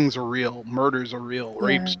 shootings are real, murders are real,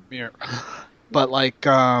 rapes are real. But like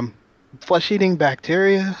flesh-eating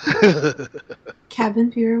bacteria.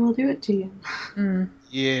 Cabin fever will do it to you. Mm.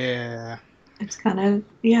 Yeah. It's kind of,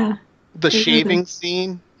 yeah. The There's shaving nothing.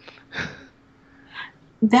 scene.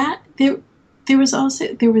 That, there was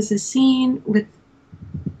a scene with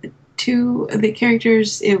two of the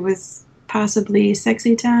characters. It was possibly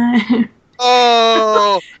sexy time.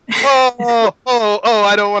 Oh,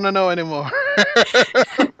 I don't want to know anymore.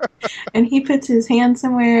 And he puts his hand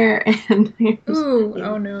somewhere, and Ooh,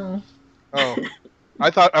 oh no. Oh,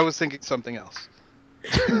 I was thinking something else.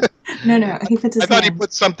 no, he puts his I thought he hand.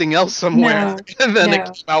 put something else somewhere, No, and then no. it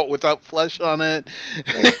came out without flesh on it.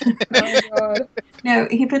 Oh god. No,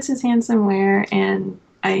 he puts his hand somewhere, and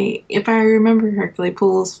if I remember correctly,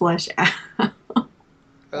 pulls flesh out.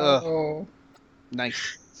 Oh.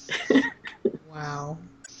 Nice. Wow.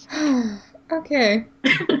 Okay.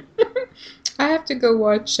 I have to go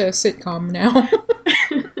watch a sitcom now.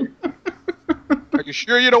 Are you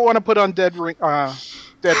sure you don't want to put on Dead Ring? Yeah,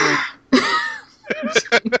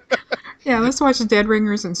 let's watch Dead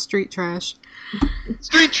Ringers and Street Trash.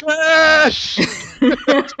 Street trash.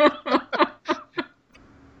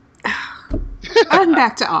 And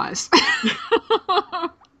back to Oz.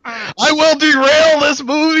 I will derail this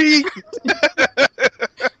movie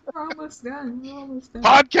We're almost done. We're almost done.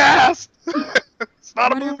 podcast. It's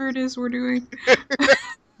not a movie. Whatever it is we're doing.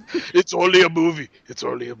 It's only a movie. It's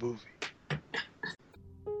only a movie.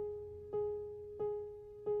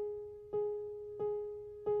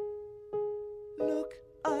 Look,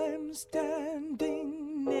 I'm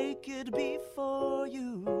standing naked before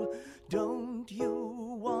you. Don't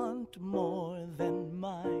you want more than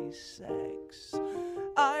my sex?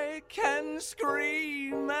 I can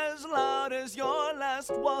scream as loud as your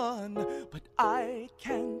last one, but I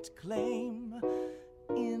can't claim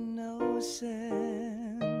innocence.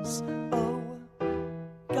 Oh,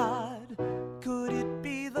 God, could it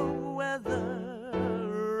be the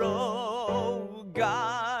weather? Oh,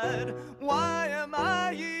 God, why am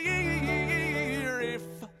I here if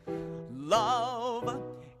love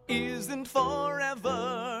isn't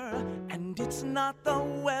forever and it's not the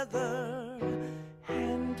weather?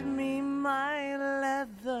 Hand me my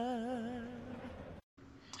leather.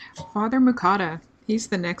 Father Mukata. He's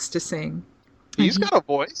the next to sing. He's got a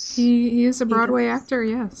voice. He is a Broadway does. actor,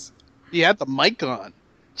 yes. He had the mic on,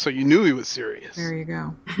 so you knew he was serious. There you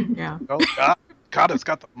go. Yeah. Oh, God. Kata's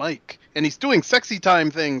got the mic, and he's doing sexy time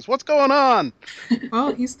things. What's going on?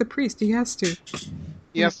 Well, he's the priest. He has to.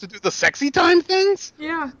 He has to do the sexy time things?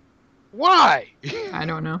 Yeah. Why? I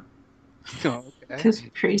don't know. Okay. Because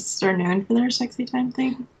priests are known for their sexy time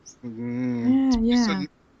thing. Mm, Yeah.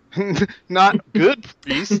 not good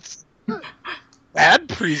priests. Bad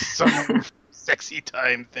priests are known for sexy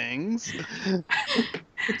time things.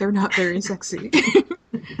 But they're not very sexy.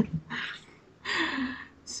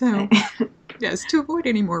 So, yes, to avoid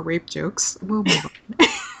any more rape jokes, we'll move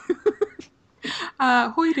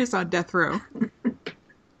on. Hoyt is on death row.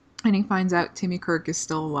 And he finds out Timmy Kirk is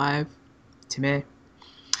still alive. Timmy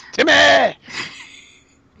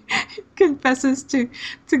confesses to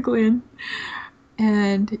Glenn.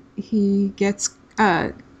 And he gets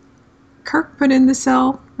Kirk put in the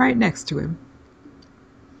cell right next to him.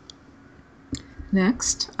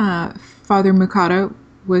 Next, Father Mukata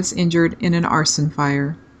was injured in an arson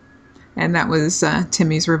fire. And that was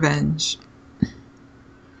Timmy's revenge.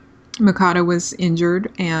 Mukata was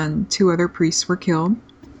injured and 2 other priests were killed.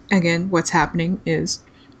 Again, what's happening is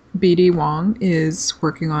B.D. Wong is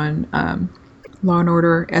working on Law and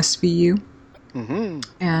Order SVU. Mm-hmm.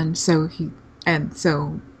 And so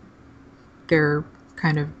they're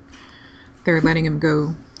letting him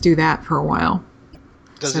go do that for a while.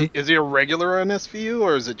 Is he a regular on SVU,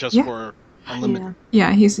 or is it just for unlimited?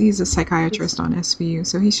 Yeah, he's a psychiatrist on SVU,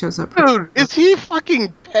 so he shows up. Dude, is he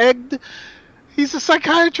fucking pegged? He's a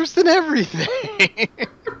psychiatrist in everything.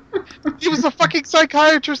 He was a fucking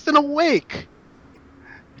psychiatrist in Awake.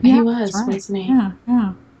 He Yeah, was, that's right. wasn't he? Yeah.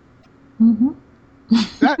 Mm-hmm.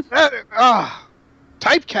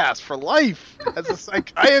 Typecast for life as a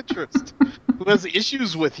psychiatrist who has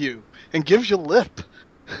issues with you and gives you lip.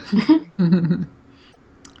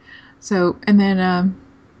 So, and then,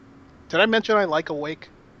 Did I mention I like Awake?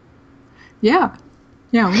 yeah,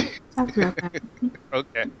 we talked about that.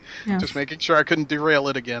 Okay. Yeah. Just making sure I couldn't derail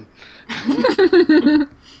it again.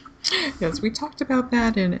 Yes, we talked about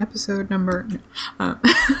that in episode number.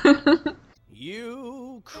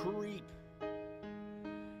 You creep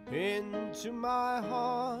into my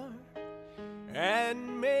heart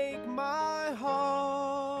and make my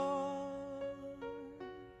heart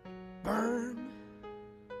burn.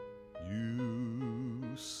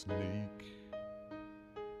 You sneak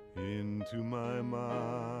into my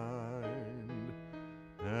mind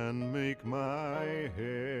and make my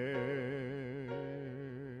head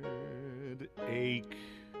ache.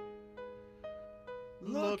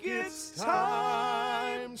 Look, it's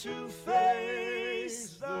time to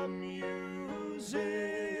face the music.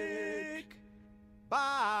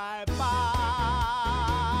 Bye bye.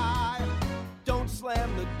 Don't slam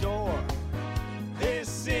the door.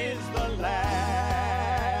 This is the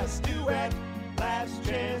last duet, last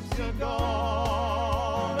chance you're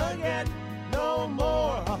gonna get. No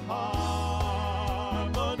more harmony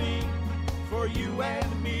for you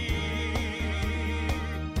and me.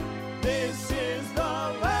 This is the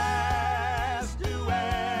last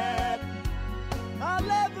duet. I'll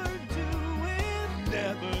never do it.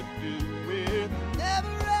 Never do it.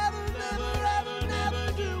 Never, ever, never, ever,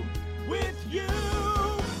 never do with you.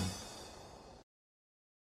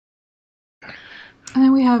 And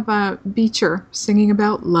then we have Beecher singing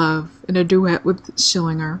about love in a duet with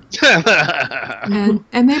Schillinger.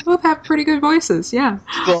 And they both have pretty good voices, yeah.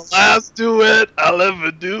 The last duet I'll ever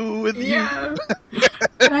do with Yeah.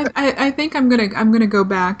 And I think I'm gonna go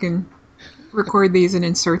back and record these and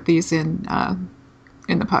insert these in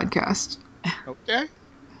the podcast. you. Okay.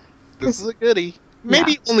 This is a goodie.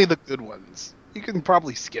 Maybe only the good ones. You can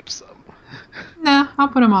probably skip some. Nah, I'll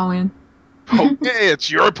put them all in. Okay, it's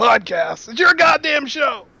your podcast. It's your goddamn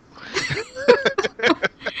show.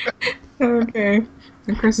 Okay.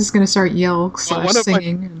 And Chris is gonna start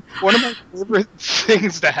singing. One of my favorite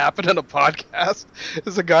things to happen in a podcast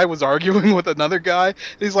is a guy was arguing with another guy. And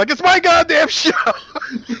he's like, "It's my goddamn show."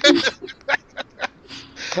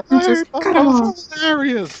 Just cut him off. So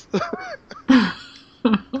hilarious.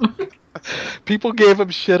 People gave him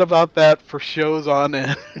shit about that for shows on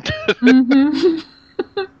end. Mm-hmm.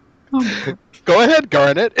 Oh, Go ahead,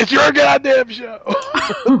 Garnet. It's your goddamn show.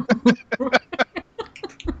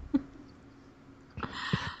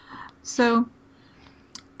 So,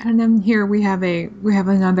 and then here we have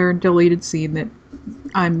another deleted scene that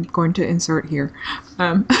I'm going to insert here.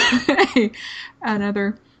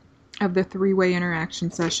 Another of the three-way interaction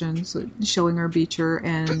sessions with Schillinger, Beecher,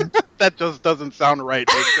 and That just doesn't sound right.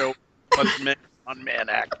 They show man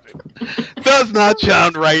acting. Does not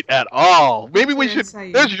sound right at all. Maybe we should.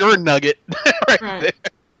 Saeed. There's your nugget right Right.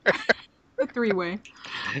 there. The three-way.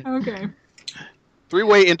 Okay.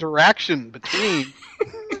 Three-way interaction between.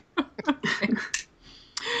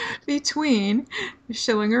 Between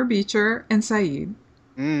Schillinger, Beecher, and Saeed,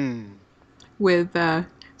 with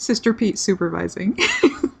Sister Pete supervising.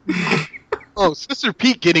 Oh, Sister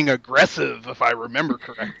Pete getting aggressive, if I remember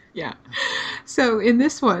correctly. Yeah. So in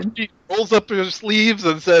this one, She rolls up her sleeves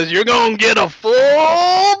and says, "You're gonna get a full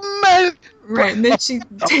man." right, and then she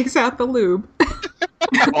takes out the lube.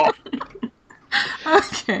 Oh,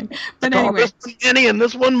 Okay, but anyway, this one Annie and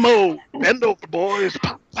this one Mo. Bend over, boys.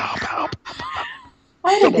 Pow, pow, pow.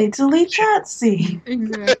 Why did they delete that scene?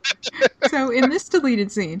 exactly. So in this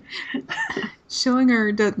deleted scene,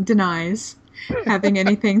 Schillinger denies having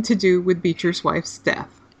anything to do with Beecher's wife's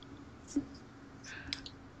death.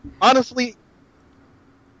 Honestly,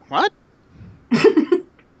 what?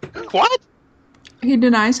 What? He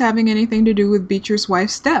denies having anything to do with Beecher's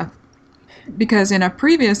wife's death. Because in a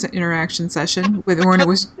previous interaction session, when it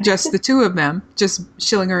was just the two of them, just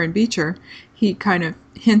Schillinger and Beecher, he kind of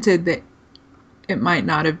hinted that it might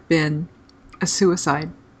not have been a suicide.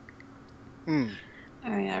 Oh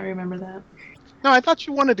yeah, I remember that. No, I thought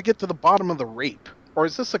you wanted to get to the bottom of the rape. Or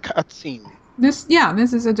is this a cutscene? This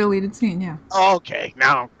is a deleted scene, yeah. Oh, okay,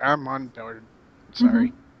 now I'm on board.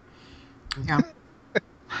 Sorry. Yeah.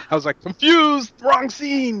 I was like, confused! Wrong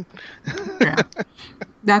scene! Yeah.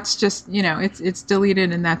 That's just, it's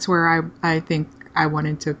deleted, and that's where I think I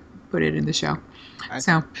wanted to put it in the show.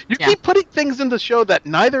 So, You yeah. keep putting things in the show that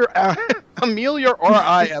neither Amelia or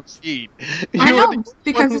I have seen. I You are know,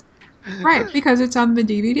 the- because it's on the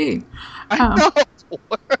DVD. I know.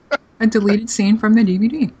 A deleted scene from the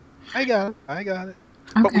DVD. I got it.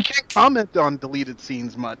 But Okay. we can't comment on deleted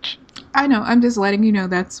scenes much. I know, I'm just letting you know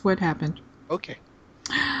that's what happened. Okay.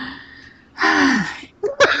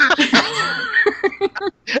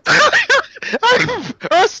 I'm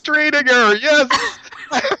frustrating her. Yes.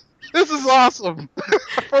 This is awesome.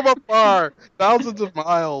 From afar, thousands of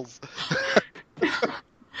miles.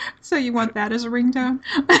 So you want that as a ringtone?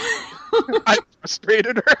 I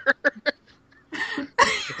frustrated her.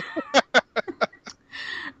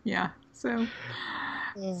 Yeah. So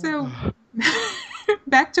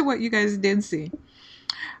back to what you guys did see.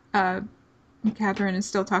 Catherine is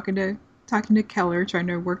still talking to Keller, trying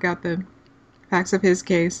to work out the facts of his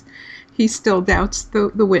case. He still doubts the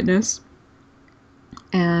witness,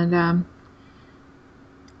 and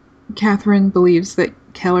Catherine believes that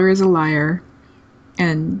Keller is a liar,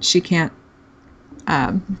 and she can't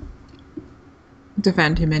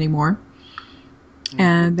defend him anymore.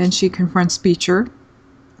 And then she confronts Beecher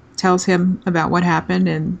tells him about what happened,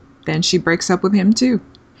 and then she breaks up with him too.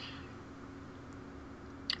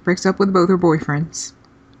 Breaks up with both her boyfriends.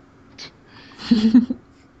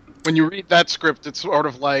 When you read that script, it's sort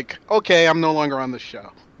of like, okay, I'm no longer on the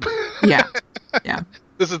show. Yeah. Yeah.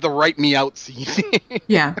 This is the write me out scene.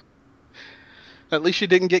 Yeah. At least she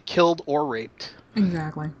didn't get killed or raped.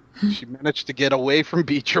 Exactly. She managed to get away from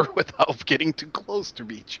Beecher without getting too close to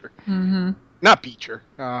Beecher. Mm-hmm. Not Beecher.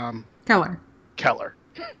 Keller. Keller.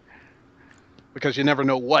 Because you never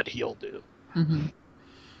know what he'll do. Mm-hmm.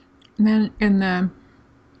 And then in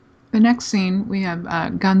the next scene, we have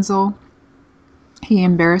Gunzel. He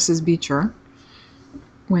embarrasses Beecher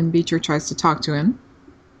when Beecher tries to talk to him.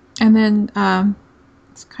 And then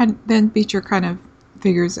then Beecher kind of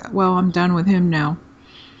figures, well, I'm done with him now.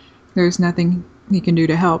 There's nothing he can do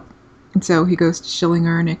to help. And so he goes to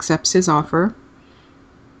Schillinger and accepts his offer.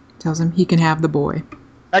 Tells him he can have the boy.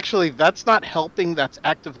 Actually, that's not helping, that's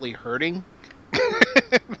actively hurting.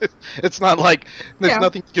 It's not like there's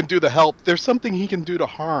nothing he can do to help. There's something he can do to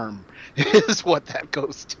harm, is what that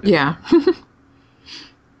goes to. Yeah.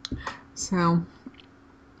 So,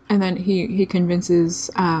 and then he convinces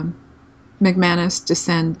McManus to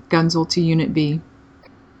send Gunzel to Unit B.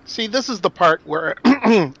 See, this is the part where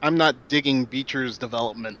I'm not digging Beecher's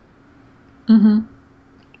development. Mm-hmm.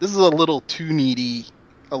 This is a little too needy,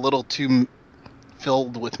 a little too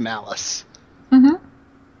filled with malice. Mm-hmm.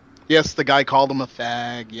 Yes, the guy called him a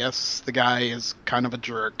fag. Yes, the guy is kind of a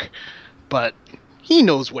jerk. But he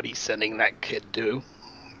knows what he's sending that kid to.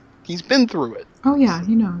 He's been through it. Oh, yeah,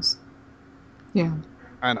 he knows. Yeah.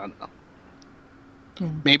 I don't know.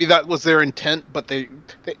 Yeah. Maybe that was their intent, but they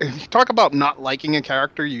talk about not liking a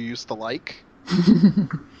character you used to like.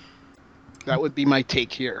 That would be my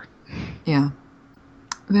take here. Yeah.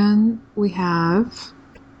 Then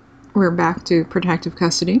we're back to protective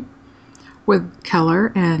custody with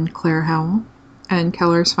Keller and Claire Howell. And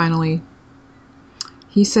Keller's finally,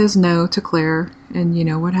 he says no to Claire, and you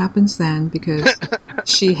know what happens then, because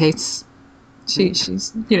she hates,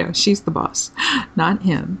 she's the boss, not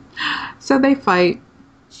him. So they fight.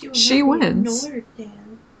 She wins. Ignored,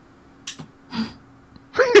 Dan.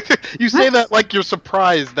 You say that like you're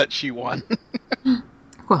surprised that she won.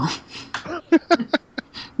 Well,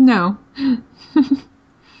 no.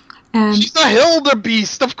 And She's a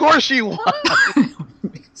Hildebeest. Of course she won.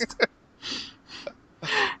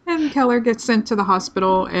 And Keller gets sent to the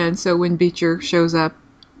hospital, and so when Beecher shows up,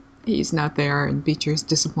 he's not there, and Beecher's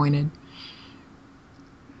disappointed.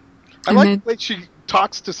 I like the way she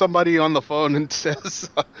talks to somebody on the phone and says,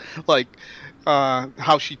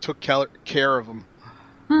 how she took care of him.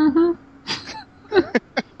 Mm-hmm.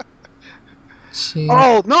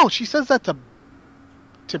 Oh, no, she says that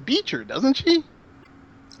to Beecher, doesn't she?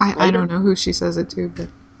 I don't know who she says it to, but...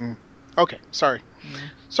 Okay, sorry.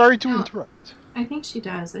 Sorry to interrupt. I think she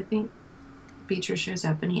does. I think Beecher shows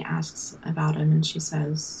up and he asks about him, and she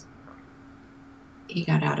says he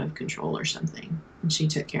got out of control or something, and she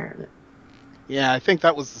took care of it. Yeah, I think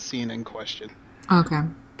that was the scene in question. Okay.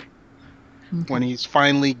 When he's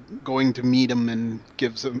finally going to meet him and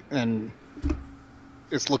gives him and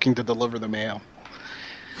is looking to deliver the mail.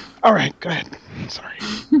 All right, go ahead. Sorry.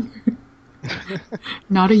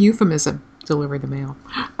 Not a euphemism. Deliver the mail.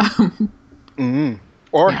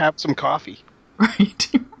 Or have some coffee.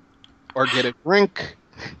 Right. Or get a drink.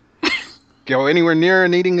 Go anywhere near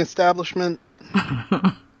an eating establishment.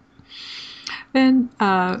 Then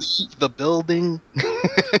the building.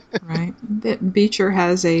 right. Beecher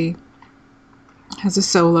has a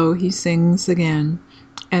solo. He sings again,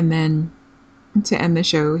 and then to end the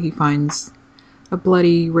show, he finds a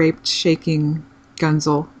bloody, raped, shaking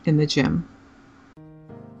Gunzel in the gym.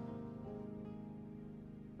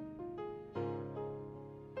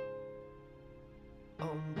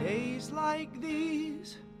 On days like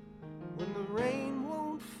these, when the rain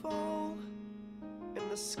won't fall,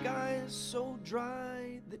 and the sky is so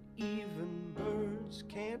dry that even birds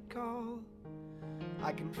can't call,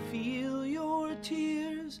 I can feel your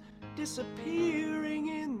tears disappearing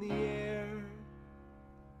in the air,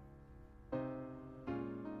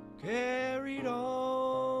 carried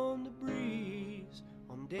on the breeze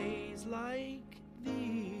on days like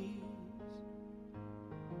these.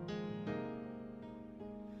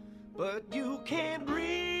 But you can't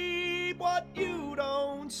reap what you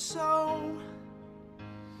don't sow,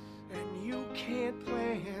 and you can't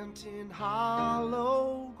plant in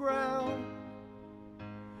hollow ground.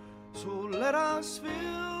 So let us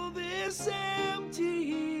fill this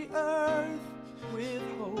empty earth with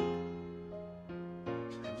hope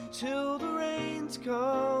until the rains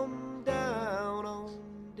come down on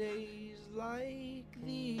days like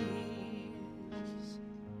these.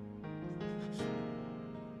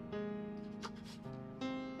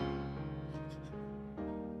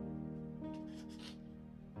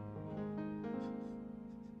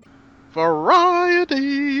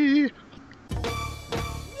 Variety.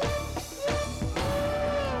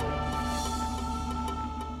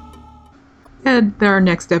 And our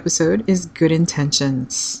next episode is Good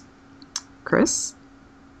Intentions. Chris?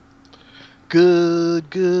 Good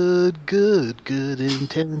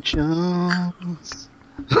intentions.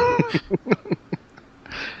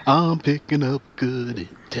 I'm picking up good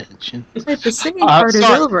intentions. Wait, the singing part is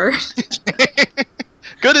sorry. over.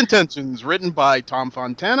 Good Intentions, written by Tom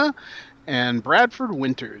Fontana and Bradford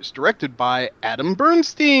Winters, directed by Adam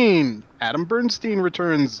Bernstein. Adam Bernstein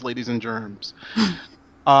returns, ladies and germs.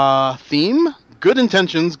 Theme, Good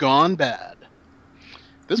Intentions Gone Bad.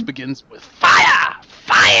 This begins with fire!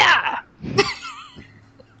 Fire!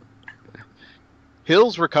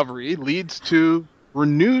 Hill's recovery leads to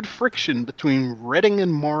renewed friction between Redding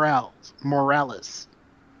and Morales.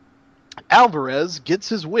 Alvarez gets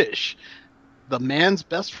his wish. The Man's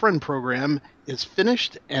Best Friend program is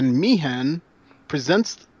finished, and Meehan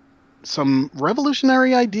presents some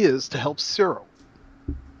revolutionary ideas to help Cyril.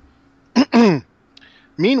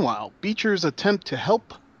 Meanwhile, Beecher's attempt to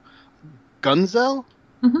help Gunzel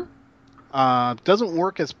doesn't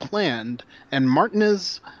work as planned, and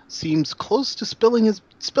Martinez seems close to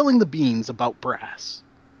spilling the beans about Brass.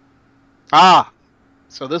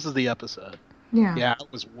 So this is the episode. Yeah, it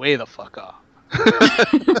was way the fuck off.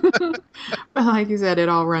 But like you said, it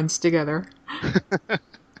all runs together.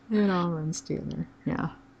 It all runs together. Yeah.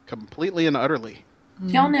 Completely and utterly.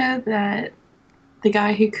 Do y'all know that the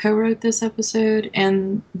guy who co-wrote this episode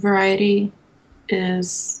and Variety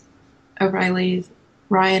is O'Reilly,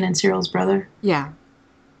 Ryan, and Cyril's brother? Yeah.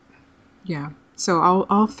 Yeah. So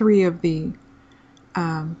all three of the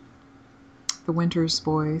Winters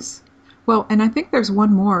boys. Well, and I think there's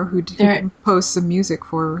one more who composed some music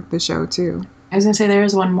for the show too. I was gonna say there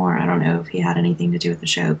is one more. I don't know if he had anything to do with the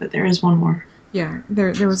show, but there is one more. Yeah,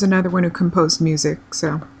 there was another one who composed music.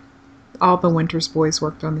 So all the Winters boys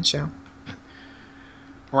worked on the show.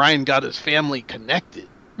 Ryan got his family connected.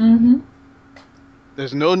 Mm-hmm.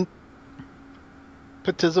 There's no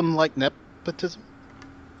nepotism like nepotism.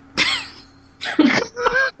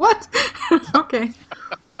 What? Okay.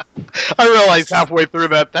 I realized halfway through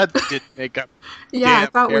that didn't make up. Yeah, I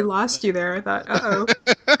thought we lost you there. I thought,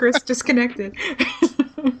 Chris disconnected.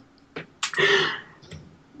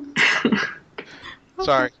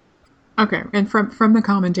 Sorry. Okay, and from the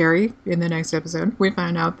commentary in the next episode, we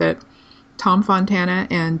find out that Tom Fontana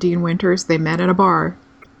and Dean Winters, they met at a bar.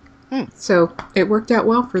 So it worked out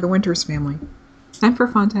well for the Winters family. And for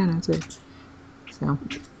Fontana, too. So,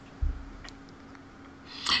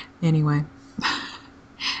 anyway.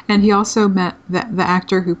 And he also met the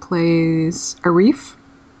actor who plays Arif.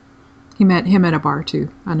 He met him at a bar,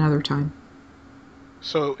 too, another time.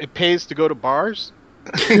 So it pays to go to bars?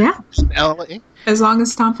 Yeah. In LA? As long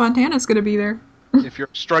as Tom Fontana's going to be there. If you're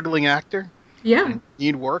a struggling actor? Yeah. And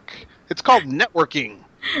need work? It's called networking.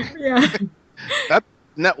 Yeah. That's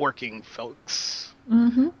networking, folks.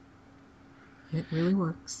 Mm-hmm. It really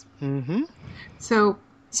works. Mm-hmm. So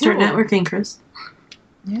Start networking, Chris.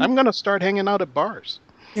 Yeah. I'm going to start hanging out at bars.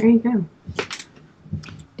 There you go.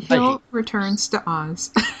 Hill returns to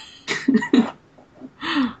Oz.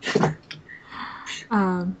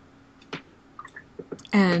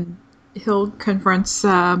 And Hill confronts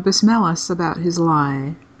Bismelis about his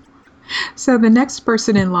lie. So the next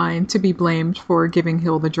person in line to be blamed for giving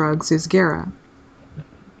Hill the drugs is Guerra.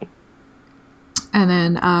 And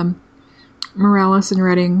then Morales and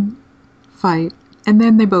Redding fight, and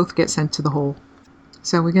then they both get sent to the hole.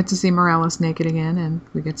 So we get to see Morales naked again, and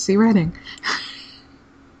we get to see Redding.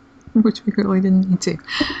 Which we really didn't need to.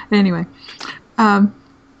 Anyway. Are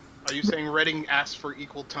you saying Redding asked for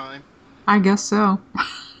equal time? I guess so.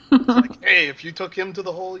 It's like, hey, if you took him to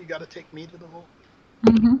the hole, you got to take me to the hole.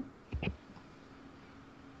 Mm-hmm.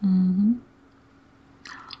 Mm-hmm.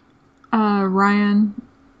 Ryan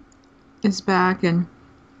is back, and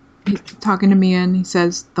he's talking to Mia, and he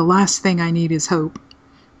says, the last thing I need is hope.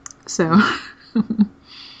 So...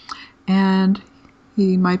 And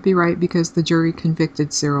he might be right because the jury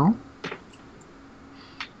convicted Cyril.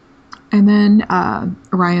 And then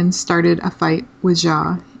Ryan started a fight with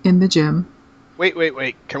Ja in the gym. Wait.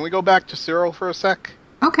 Can we go back to Cyril for a sec?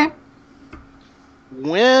 Okay.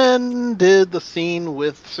 When did the scene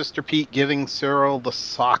with Sister Pete giving Cyril the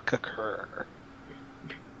sock occur?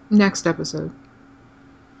 Next episode.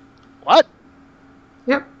 What?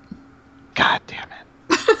 Yep. God damn it.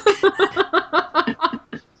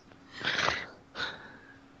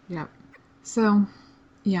 Yep. So,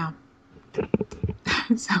 yeah.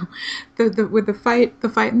 So, with the fight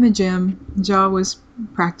in the gym, Ja was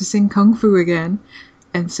practicing kung fu again,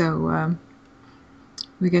 and so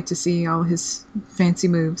we get to see all his fancy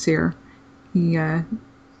moves here. He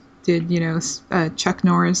did, a Chuck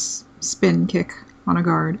Norris spin kick on a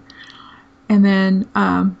guard. And then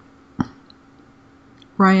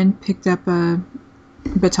Ryan picked up a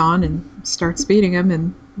baton and starts beating him,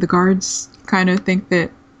 and the guards kind of think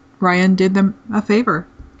that Ryan did them a favor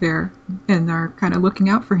there, and they're kind of looking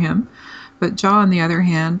out for him. But Jaw, on the other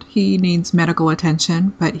hand, he needs medical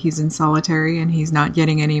attention, but he's in solitary and he's not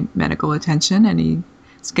getting any medical attention, and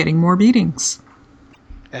he's getting more beatings.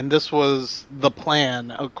 And this was the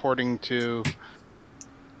plan, according to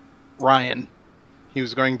Ryan. He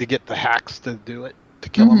was going to get the hacks to do it, to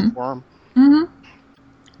kill him for him. Mm-hmm.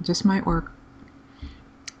 Just might work.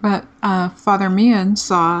 But Father Mian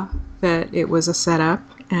saw that it was a setup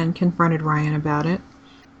and confronted Ryan about it.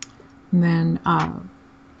 And then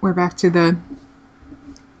we're back to the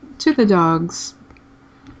dogs.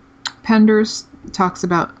 Penders talks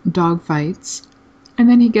about dog fights, and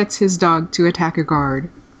then he gets his dog to attack a guard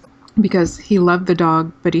because he loved the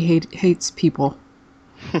dog, but he hates people.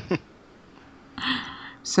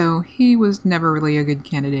 So he was never really a good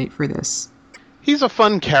candidate for this. He's a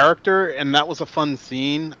fun character, and that was a fun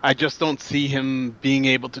scene. I just don't see him being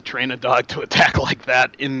able to train a dog to attack like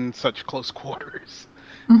that in such close quarters.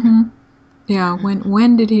 Mm-hmm. Yeah,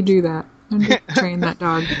 when did he do that? When did he train that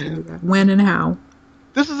dog to do that? When and how?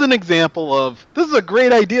 This is an example of, this is a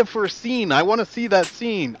great idea for a scene. I want to see that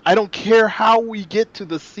scene. I don't care how we get to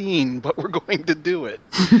the scene, but we're going to do it.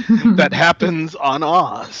 That happens on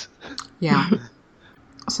Oz. Yeah.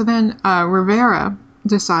 So then Rivera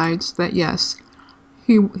decides that yes,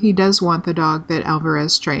 he does want the dog that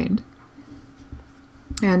Alvarez trained.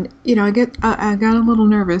 And I got a little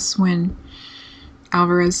nervous when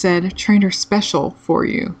Alvarez said, "Trained her special for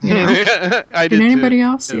you." I did anybody too.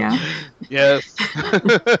 else? Yeah. Yes.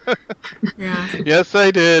 Yeah. Yes,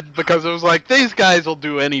 I did, because it was like, these guys will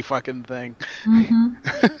do any fucking thing. Mm-hmm.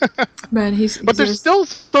 But there's still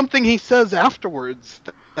something he says afterwards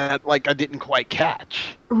that like I didn't quite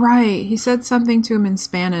catch. Right. He said something to him in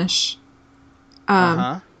Spanish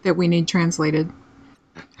that we need translated.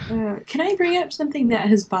 Can I bring up something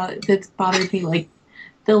that's bothered me like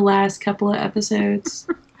the last couple of episodes?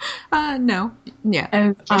 No. Yeah.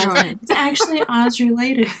 Of Oz. It's actually Oz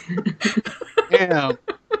related. Damn.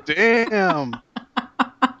 DIM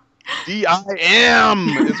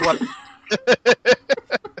is what.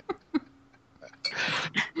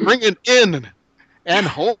 Bring it in and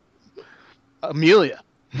home. Amelia.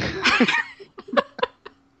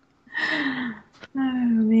 Oh,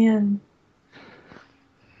 man.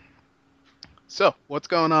 So, what's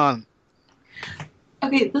going on?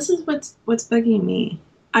 Okay, this is what's bugging me.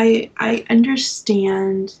 I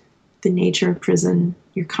understand the nature of prison.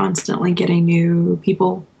 You're constantly getting new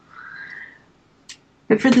people.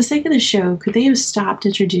 But for the sake of the show, could they have stopped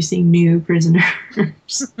introducing new prisoners?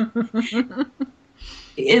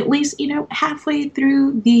 At least, halfway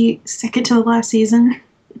through the second to the last season.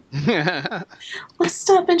 Let's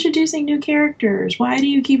stop introducing new characters. Why do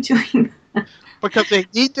you keep doing that? Because they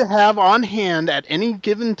need to have on hand at any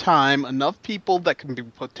given time enough people that can be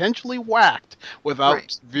potentially whacked without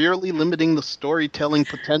severely limiting the storytelling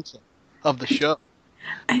potential of the show.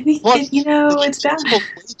 I mean, Plus, it's bad.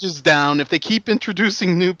 Wages down if they keep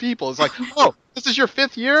introducing new people. It's like, oh, this is your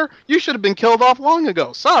 5th year? You should have been killed off long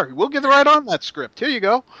ago. Sorry, we'll get right on that script. Here you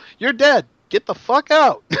go. You're dead. Get the fuck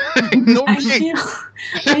out. I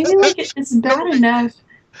feel like it's bad enough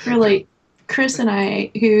for like Chris and I,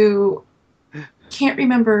 who can't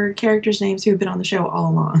remember characters' names who have been on the show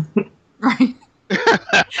all along. Right.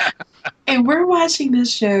 And we're watching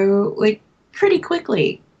this show like pretty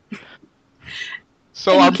quickly.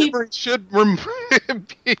 So our memory should be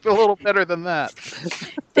a little better than that.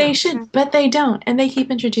 They should, but they don't. And they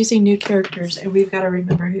keep introducing new characters, and we've got to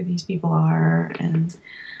remember who these people are. And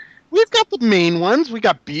we've got the main ones. We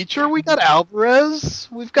got Beecher. We got Alvarez.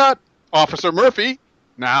 We've got Officer Murphy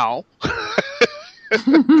now.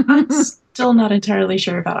 I'm still not entirely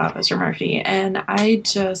sure about Officer Murphy, and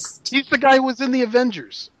he's the guy who was in the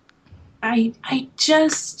Avengers. I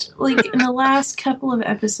just, like, in the last couple of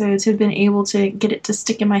episodes, have been able to get it to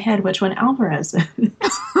stick in my head which one Alvarez is.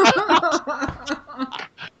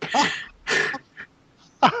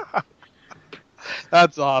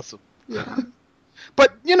 That's awesome. Yeah.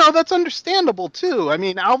 But, that's understandable, too. I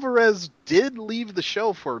mean, Alvarez did leave the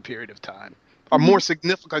show for a period of time. A more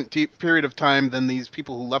significant period of time than these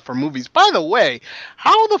people who left for movies. By the way,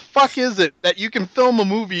 how the fuck is it that you can film a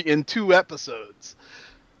movie in 2 episodes?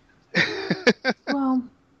 Well,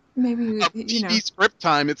 maybe TV script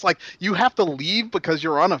time. It's like you have to leave because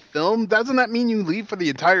you're on a film. Doesn't that mean you leave for the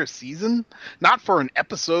entire season, not for an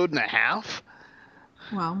episode and a half?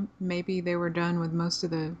 Well, maybe they were done with most of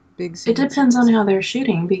the big It scenes. depends on how they're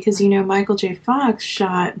shooting, because Michael J. Fox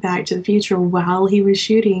shot Back to the Future while he was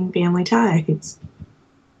shooting Family Ties.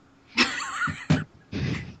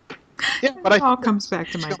 Yeah, but It all comes back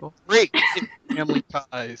to Michael. Great in Family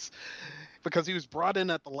Ties because he was brought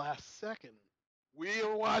in at the last second. We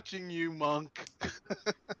are watching you, Monk.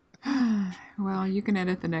 Well, you can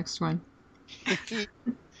edit the next one.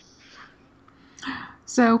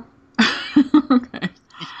 So, okay.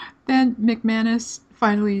 Then McManus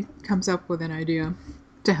finally comes up with an idea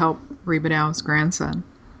to help Reba Dow's grandson.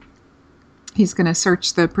 He's going to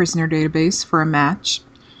search the prisoner database for a match.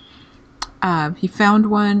 He found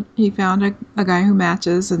one. He found a guy who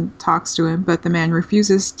matches and talks to him, but the man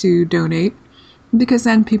refuses to donate because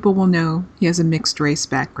then people will know he has a mixed race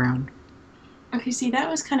background. Okay, see, that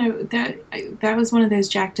was kind of that was one of those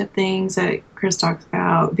jacked up things that Chris talked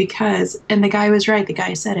about, because, and the guy was right, the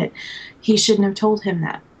guy said it, he shouldn't have told him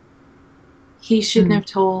that. He shouldn't have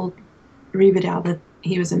told Reba Dow that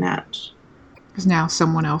he was a match. Because now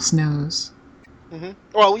someone else knows. Mm-hmm.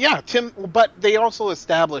 Well, yeah, Tim, but they also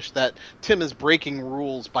established that Tim is breaking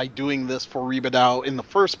rules by doing this for Reba Dow in the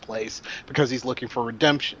first place because he's looking for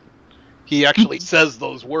redemption. He actually says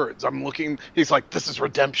those words. He's like, this is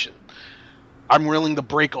redemption. I'm willing to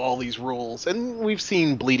break all these rules. And we've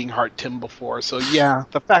seen Bleeding Heart Tim before, so yeah,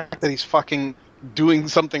 the fact that he's fucking doing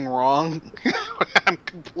something wrong, I'm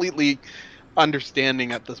completely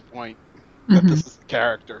understanding at this point that this is the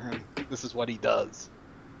character and this is what he does.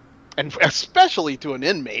 And especially to an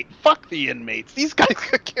inmate. Fuck the inmates. These guys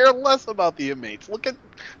could care less about the inmates. Look at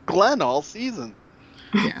Glenn all season.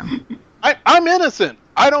 Yeah. I'm innocent.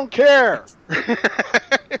 I don't care.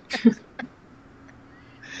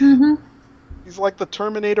 Mm-hmm. He's like the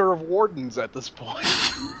Terminator of wardens at this point.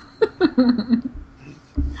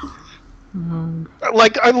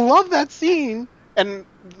 Like, I love that scene. And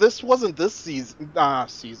this wasn't this season.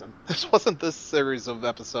 This wasn't this series of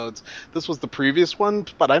episodes. This was the previous one,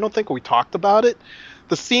 but I don't think we talked about it.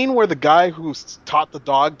 The scene where the guy who taught the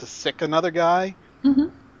dog to sick another guy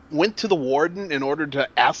went to the warden in order to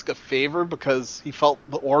ask a favor because he felt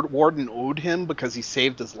the warden owed him because he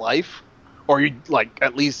saved his life, or he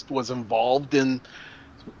at least was involved in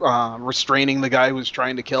restraining the guy who was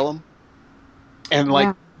trying to kill him. And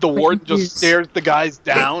the warden just stares the guys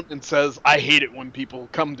down and says, I hate it when people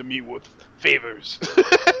come to me with favors.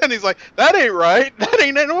 And he's like, that ain't right. That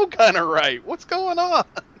ain't no kind of right. What's going on?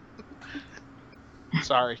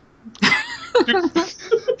 Sorry.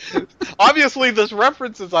 Obviously, this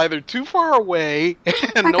reference is either too far away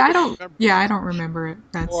and I don't remember it.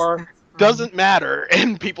 That's doesn't matter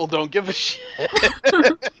and people don't give a shit.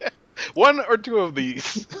 One or two of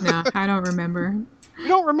these. No, I don't remember. You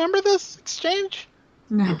don't remember this exchange?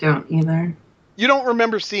 No. I don't either. You don't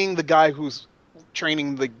remember seeing the guy who's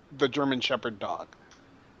training the German Shepherd dog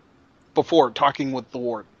before talking with the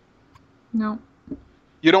warden? No.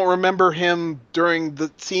 You don't remember him during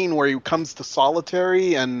the scene where he comes to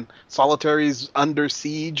Solitary and Solitary's under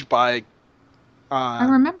siege by I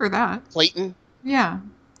remember that. Clayton? Yeah,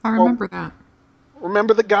 I remember that.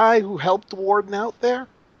 Remember the guy who helped the warden out there?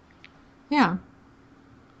 Yeah.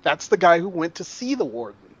 That's the guy who went to see the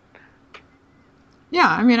warden. Yeah,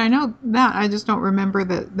 I mean, I know that. I just don't remember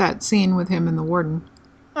that scene with him and the warden.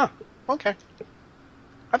 Huh, okay.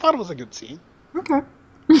 I thought it was a good scene. Okay.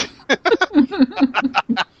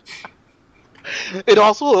 It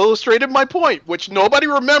also illustrated my point, which nobody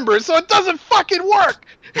remembers, so it doesn't fucking work!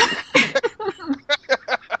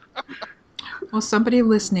 Well, somebody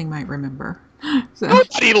listening might remember. So.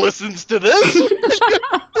 Nobody listens to this! Who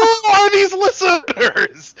are these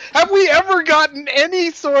listeners? Have we ever gotten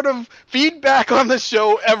any sort of feedback on the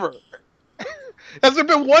show ever? Has there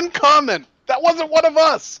been one comment? That wasn't one of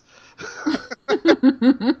us!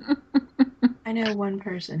 I know one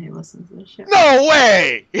person who listens to the show. No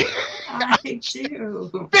way! I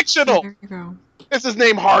do. Fictional! There you go. Is his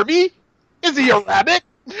name Harvey? Is he a rabbit?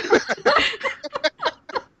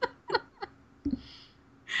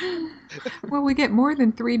 Well, we get more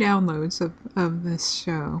than 3 downloads of this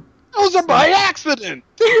show. Those are by accident!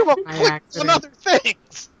 You have By clicked accident. on other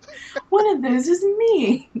things! One of those is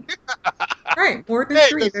me. Right, more than Hey,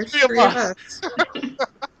 3. there's There's 3 3 of of us.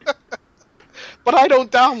 But I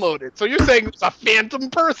don't download it, so you're saying there's a phantom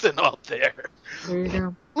person out there There you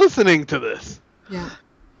go. listening to this. Yeah.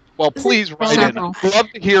 Well, please write in. Several. I'd love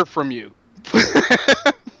to hear from you.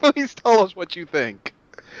 Please tell us what you think.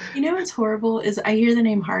 You know what's horrible is I hear the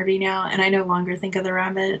name Harvey now, and I no longer think of the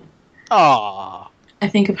rabbit. Aww. I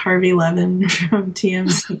think of Harvey Levin from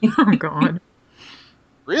TMZ. Oh, God.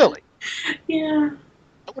 Really? Yeah.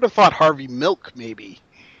 I would have thought Harvey Milk, maybe.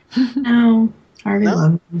 No. Harvey No.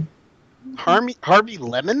 Levin. Harvey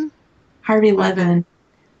Lemon? Harvey Levin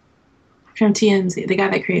from TMZ, the guy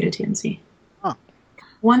that created TMZ. Huh.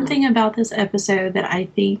 One thing about this episode that I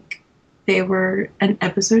think they were an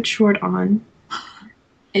episode short on.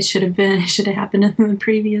 It should have happened in the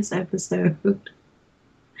previous episode.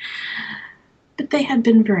 But they had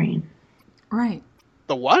Ben Vereen. Right.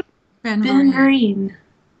 The what? Ben Ben Vereen. Vereen.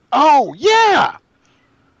 Oh, yeah!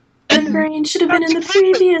 Ben Vereen should have been in the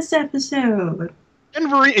previous episode. Ben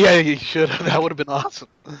Vereen, yeah, he should have. That would have been awesome.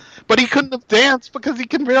 But he couldn't have danced because he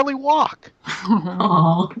can barely walk.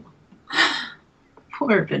 Oh,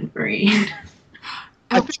 poor Ben Vereen.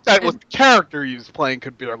 I think that was the character he was playing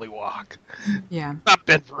could barely walk. Yeah. Not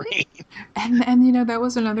Ben Vereen. And you know, that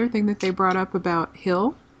was another thing that they brought up about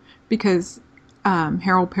Hill, because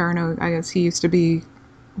Harold Perrineau, I guess he used to be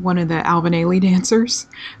one of the Alvin Ailey dancers.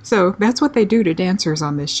 So that's what they do to dancers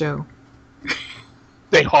on this show.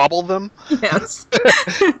 They hobble them. Yes.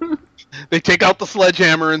 They take out the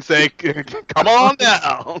sledgehammer and say, "Come on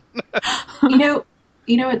down."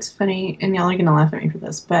 You know it's funny, and y'all are gonna laugh at me for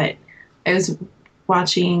this, but I was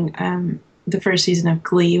watching the first season of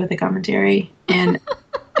Glee with a commentary, and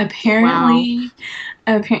apparently,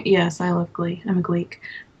 yes, I love Glee. I'm a Gleek.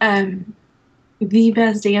 The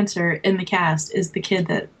best dancer in the cast is the kid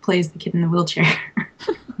that plays the kid in the wheelchair.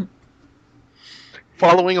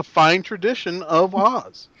 Following a fine tradition of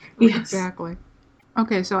Oz. Yes. Exactly.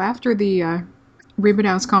 Okay, so after the Reba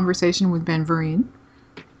Dow's conversation with Ben Vereen,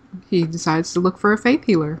 he decides to look for a faith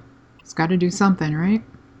healer. He's got to do something, right?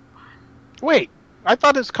 Wait, I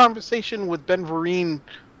thought his conversation with Ben Vereen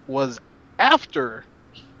was after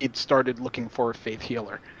he'd started looking for a faith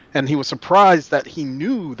healer. And he was surprised that he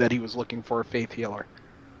knew that he was looking for a faith healer.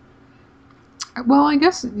 Well, I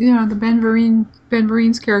guess, you know, the Ben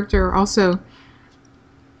Vereen's character also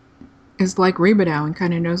is like Reba Dow and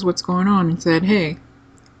kind of knows what's going on and said, hey,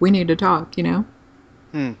 we need to talk, you know?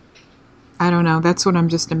 I don't know. That's what I'm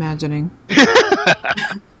just imagining.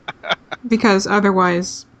 Because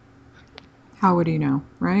otherwise, how would he know,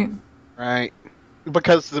 right? Right.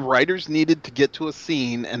 Because the writers needed to get to a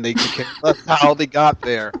scene and they could that's how they got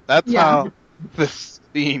there. That's how this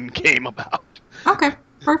scene came about. Okay,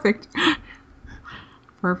 perfect.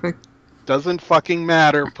 Perfect. Doesn't fucking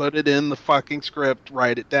matter. Put it in the fucking script.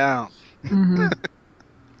 Write it down. Mm-hmm.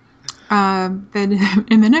 Then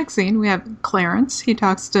in the next scene, we have Clarence. He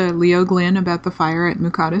talks to Leo Glynn about the fire at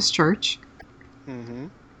Mukata's church. Mm-hmm.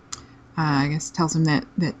 I guess tells him that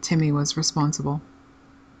Timmy was responsible.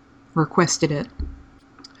 Requested it.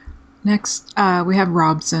 Next, we have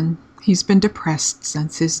Robson. He's been depressed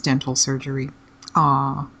since his dental surgery.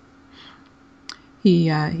 Aww.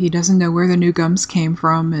 He doesn't know where the new gums came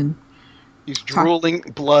from, and he's drooling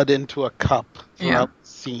blood into a cup throughout the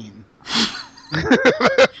scene.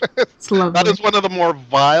 It's lovely. That is one of the more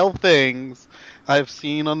vile things I've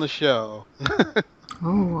seen on the show.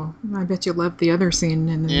 Oh, I bet you loved the other scene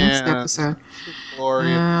in the next episode.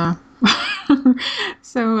 Glorious.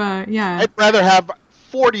 So, yeah. I'd rather have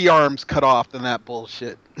 40 arms cut off than that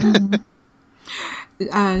bullshit. Mm-hmm.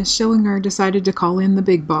 Schillinger decided to call in the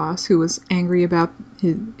big boss, who was angry about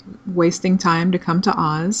his wasting time to come to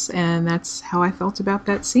Oz, and that's how I felt about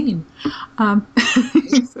that scene.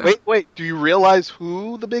 So, Wait, do you realize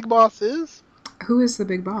who the big boss is? who is the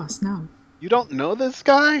big boss? No. You don't know this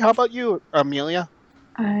guy? How about you, Amelia?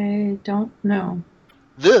 I don't know.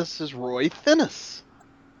 This is Roy Thinnis.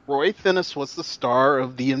 Roy Thinnis was the star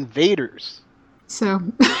of The Invaders. So,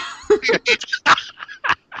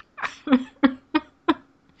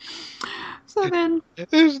 so then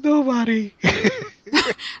There's nobody.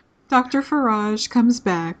 Dr. Farage comes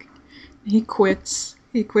back. He quits.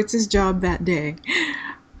 He quits his job that day.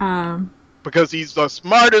 Because he's the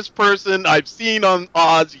smartest person I've seen on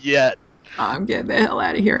Oz yet. I'm getting the hell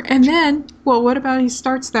out of here. And then, well, what about he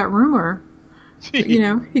starts that rumor? You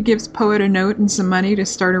know, he gives Poet a note and some money to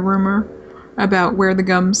start a rumor about where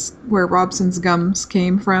Robson's gums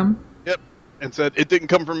came from. Yep. And said, it didn't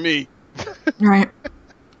come from me. Right.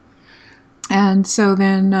 And so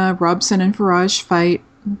then Robson and Farage fight.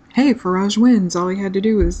 Hey, Farage wins. All he had to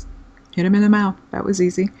do was hit him in the mouth. That was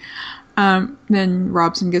easy. Then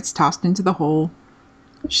Robson gets tossed into the hole.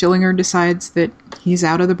 Schillinger decides that he's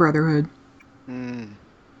out of the Brotherhood.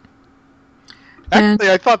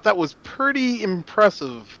 Actually, I thought that was pretty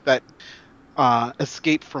impressive, that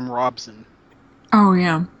escape from Robson. Oh,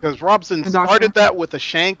 yeah. Because Robson started that with a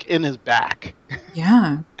shank in his back.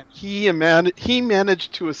 Yeah. He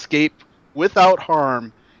managed to escape without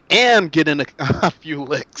harm and get in a few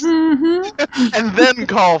licks. Mm-hmm. And then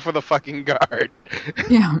call for the fucking guard.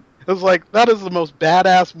 Yeah. It was like, that is the most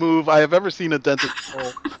badass move I have ever seen a dentist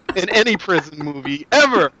pull. in any prison movie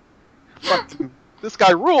ever. Fucking, this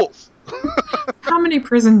guy rules. How many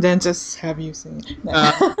prison dentists have you seen?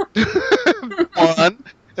 One,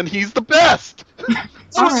 and he's the best.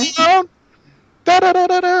 All right.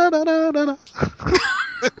 Da-da-da-da-da-da-da-da.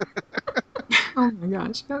 Oh my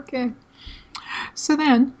gosh. Okay. So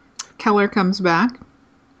then, Keller comes back.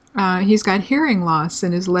 He's got hearing loss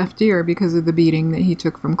in his left ear because of the beating that he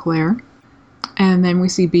took from Claire. And then we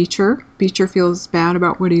see Beecher. Beecher feels bad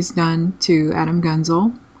about what he's done to Adam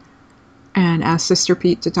Gunzel and asks Sister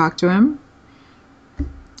Pete to talk to him.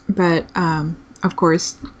 But, of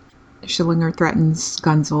course, Schillinger threatens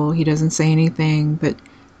Gunzel. He doesn't say anything, but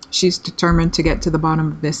she's determined to get to the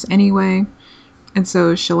bottom of this anyway. And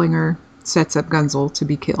so Schillinger sets up Gunzel to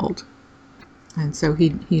be killed. And so he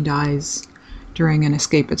dies during an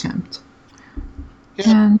escape attempt.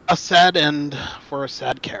 Yeah, And a sad end for a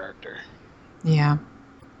sad character. yeah.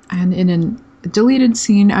 And in a deleted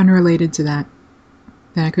scene unrelated to that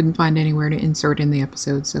I couldn't find anywhere to insert in the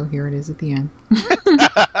episode, so here it is at the end.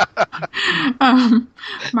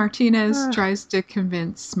 Martinez tries to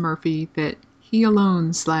convince Murphy that he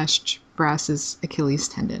alone slashed Brass's Achilles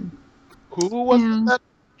tendon. Who was And- it that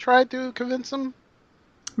tried to convince him?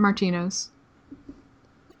 Martinez.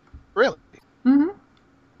 Really? Mm-hmm.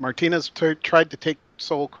 Martinez tried to take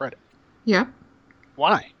sole credit. Yep.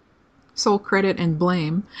 Why? Sole credit and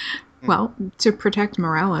blame. Well, to protect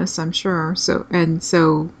Morales, I'm sure. So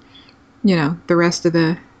the rest of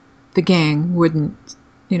the gang wouldn't,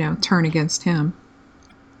 turn against him.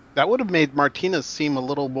 That would have made Martinez seem a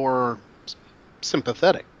little more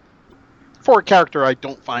sympathetic. For a character I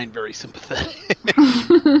don't find very sympathetic.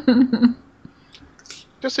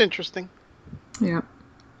 Just interesting. Yep.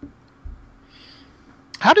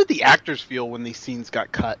 How did the actors feel when these scenes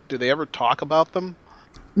got cut? Do they ever talk about them?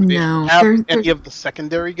 Do they No. have They're- any of the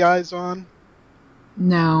secondary guys on?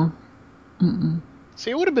 No. Mm-mm.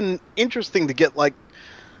 See, it would have been interesting to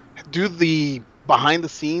do the behind the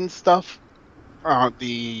scenes stuff,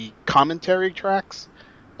 the commentary tracks,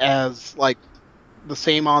 as the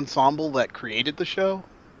same ensemble that created the show.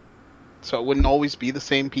 So it wouldn't always be the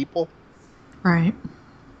same people. Right.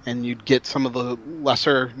 And you'd get some of the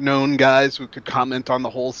lesser known guys who could comment on the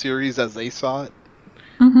whole series as they saw it.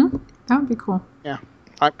 Mm-hmm. That would be cool. Yeah.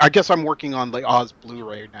 I guess I'm working on the Oz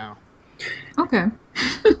Blu-ray now. Okay.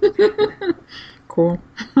 Cool.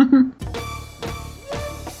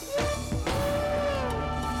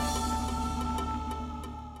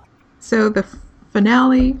 So the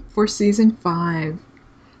finale for season 5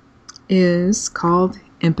 is called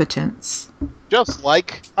Impotence. Just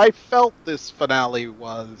like I felt this finale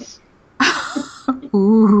was.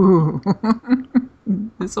 Ooh.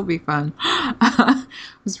 This will be fun. It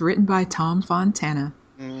was written by Tom Fontana.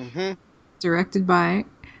 Mm-hmm. Directed by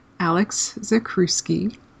Alex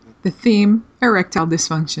Zakruski. The theme, erectile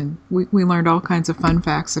dysfunction. We learned all kinds of fun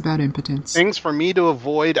facts about impotence. Things for me to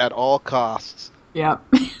avoid at all costs. Yep.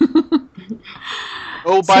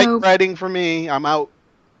 No bike So- riding for me. I'm out.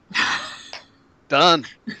 Done.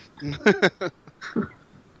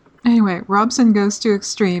 Anyway, Robson goes to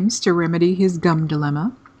extremes to remedy his gum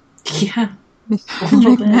dilemma. Yeah.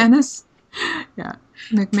 little bit.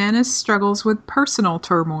 McManus struggles with personal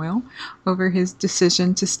turmoil over his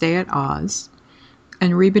decision to stay at Oz,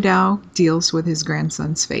 and Rebadow deals with his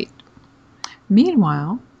grandson's fate.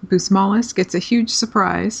 Meanwhile, Busmalis gets a huge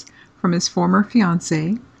surprise from his former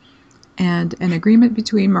fiancée, and an agreement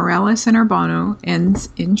between Morales and Urbano ends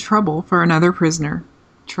in trouble for another prisoner.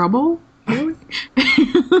 Trouble? Really?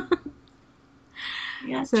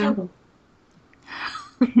 Yeah, So- trouble.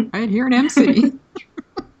 Right here in MC.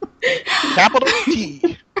 Capital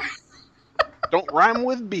T. Don't rhyme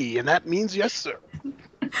with B, and that means yes, sir.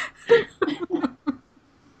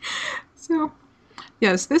 So,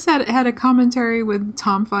 yes, this had a commentary with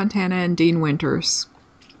Tom Fontana and Dean Winters.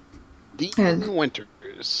 Dean And- Winters.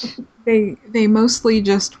 They mostly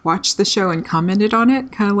just watched the show and commented on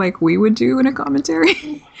it, kind of like we would do in a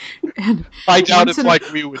commentary. And I doubt once it's in a-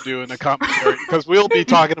 like we would do in a commentary, because we'll be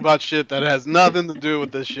talking about shit that has nothing to do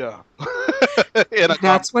with this show.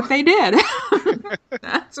 That's what they did.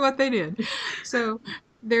 That's what they did. So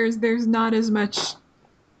there's not as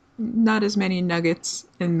many nuggets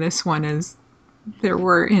in this one as there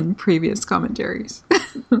were in previous commentaries.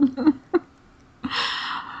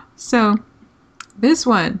 So this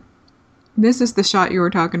is the shot you were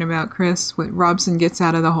talking about, Chris, when Robson gets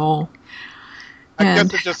out of the hole. I And-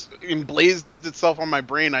 guess it just emblazed itself on my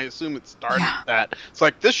brain. I assume it started Yeah. with that. It's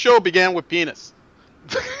like, this show began with penis.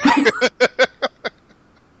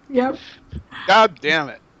 Yep. God damn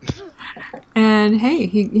it. And hey,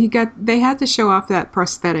 they had to show off that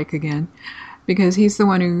prosthetic again. because he's the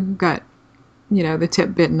one who got, the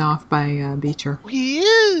tip bitten off by Beecher. He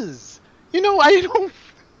is. I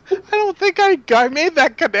don't think I made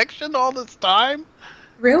that connection all this time.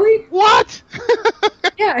 Really? What?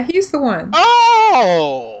 Yeah, he's the one.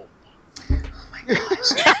 Oh!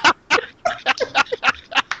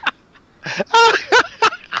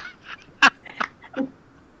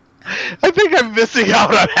 I think I'm missing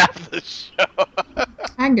out on half the show.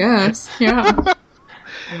 I guess, yeah.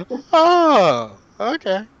 Oh,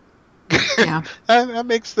 okay. Yeah. That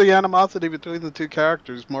makes the animosity between the two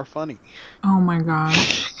characters more funny. Oh my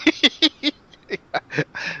gosh.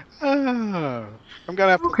 I'm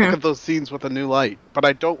gonna have to look at those scenes with a new light, but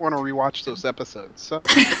I don't want to rewatch those episodes. So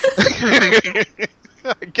I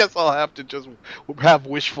guess I'll have to just have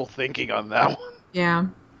wishful thinking on that one. Yeah.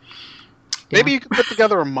 Maybe you could put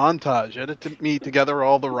together a montage, edit me together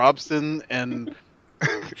all the Robson and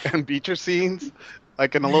Beecher scenes,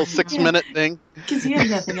 like in a little 6-minute thing. Because you have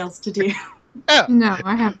nothing else to do. Yeah. No,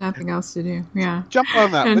 I have nothing else to do. Yeah. Jump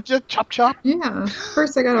on that. Would you? Chop chop. Yeah.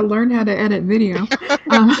 First, I got to learn how to edit video.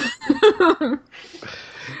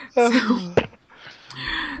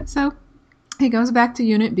 So he goes back to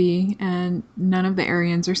Unit B, and none of the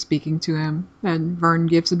Aryans are speaking to him. And Vern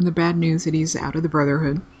gives him the bad news that he's out of the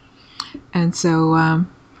Brotherhood. And so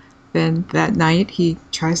then that night he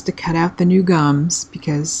tries to cut out the new gums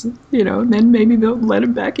because, then maybe they'll let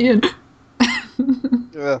him back in.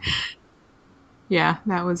 Yeah. Yeah,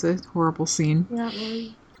 that was a horrible scene. Yeah,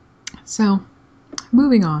 really. So,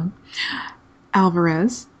 moving on.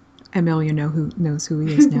 Alvarez. Amelia knows who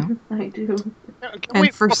he is now. I do.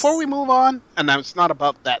 Before we move on, and it's not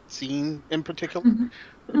about that scene in particular,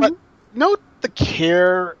 but note the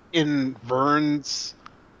care in Vern's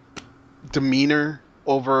demeanor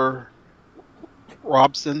over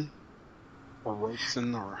Robson, or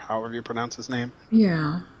Robson, or however you pronounce his name.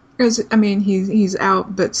 Yeah. Because, he's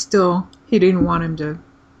out, but still, he didn't want him to...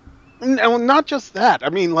 No, not just that.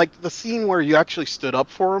 Like the scene where you actually stood up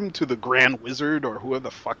for him to the Grand Wizard, or whoever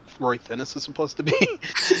the fuck Roy Thinnis is supposed to be.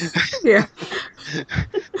 Yeah.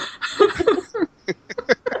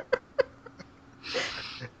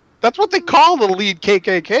 That's what they call the lead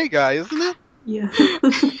KKK guy, isn't it? Yeah.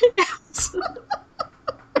 Yes.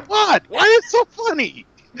 What? Why is it so funny?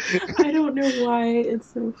 I don't know why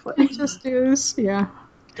it's so funny. It just is, yeah.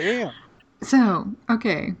 Damn. So,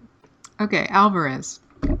 okay, Alvarez.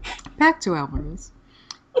 Back to Alvarez.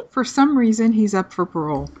 For some reason, he's up for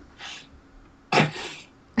parole.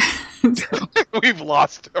 So, we've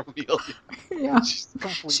lost Amelia. Yeah,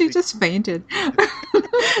 she just fainted.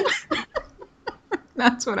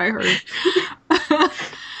 That's what I heard.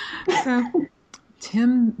 So,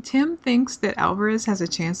 Tim thinks that Alvarez has a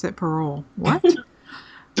chance at parole. What?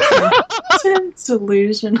 Tim's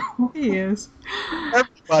delusional. He is.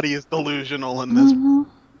 Everybody is delusional in this. Mm-hmm.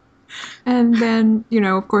 And then,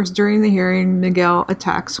 of course, during the hearing, Miguel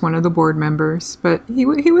attacks one of the board members, but he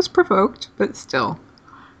was provoked, but still,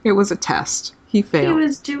 it was a test. He failed. He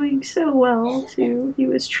was doing so well, too. He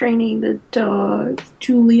was training the dog,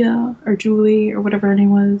 Julie, or whatever her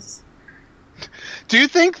name was. Do you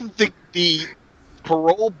think the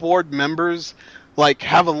parole board members,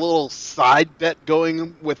 have a little side bet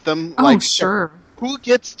going with them? Oh, sure. Who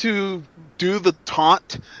gets to do the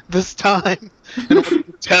taunt this time and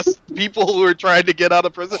test people who are trying to get out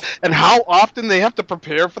of prison, and how often they have to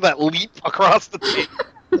prepare for that leap across the table?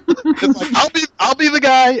 It's like, I'll be the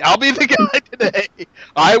guy. I'll be the guy today.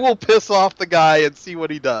 I will piss off the guy and see what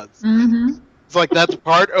he does. Mm-hmm. It's like that's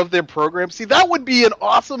part of their program. See, that would be an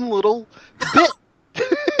awesome little bit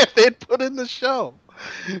if they'd put in the show.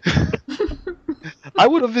 I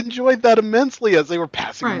would have enjoyed that immensely as they were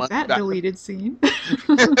passing money that back. deleted scene.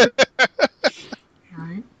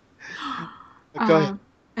 Right. Okay.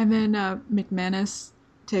 And then McManus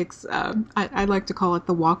takes, I like to call it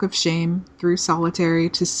the walk of shame through solitary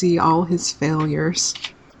to see all his failures.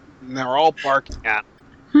 And they're all barking at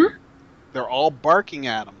him. They're all barking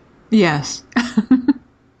at him. Yes.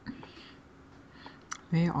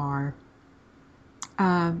 They are.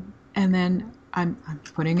 And then I'm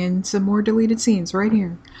putting in some more deleted scenes right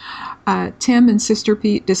here. Tim and Sister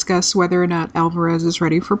Pete discuss whether or not Alvarez is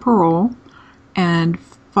ready for parole, and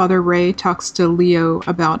Father Ray talks to Leo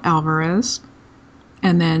about Alvarez,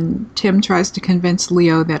 and then Tim tries to convince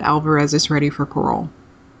Leo that Alvarez is ready for parole.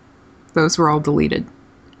 Those were all deleted.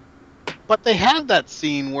 But they had that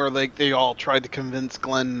scene where they all tried to convince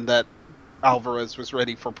Glenn that Alvarez was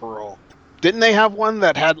ready for parole. Didn't they have one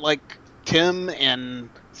that had Tim and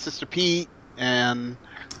Sister Pete and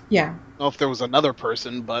yeah, I don't know if there was another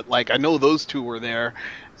person, but I know those two were there,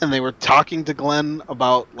 and they were talking to Glenn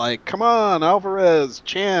about, like, come on, Alvarez,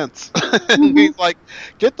 Chance. And he's like,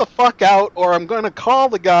 get the fuck out or I'm going to call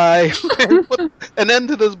the guy and put an end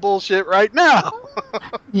to this bullshit right now.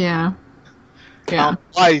 Yeah. Yeah.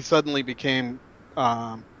 Why he suddenly became,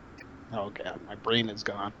 oh god, my brain is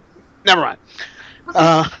gone. Never mind.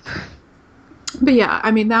 But yeah,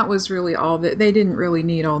 I mean, that was really all that. They didn't really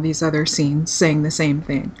need all these other scenes saying the same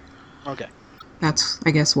thing. Okay. That's,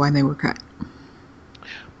 I guess, why they were cut.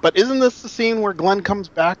 But isn't this the scene where Glenn comes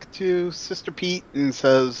back to Sister Pete and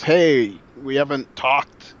says, hey, you haven't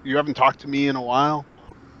talked to me in a while?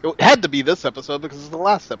 It had to be this episode because it's the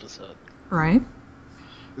last episode. Right?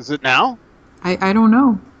 Is it now? I don't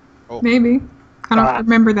know. Oh. Maybe. I don't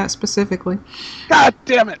remember that specifically. God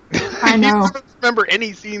damn it. I know. I don't remember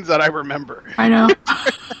any scenes that I remember. I know.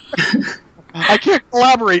 I can't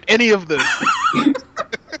collaborate any of this.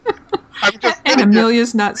 I'm just And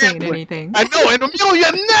Amelia's not saying anything. I know, and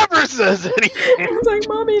Amelia never says anything. It's like,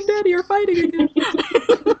 Mommy and Daddy are fighting again.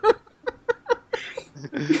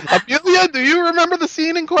 Amelia, do you remember the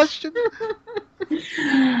scene in question?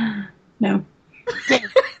 No.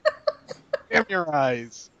 Damn your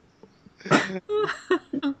eyes.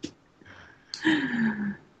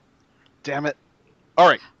 Damn it. All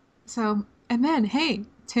right. So, and then, hey,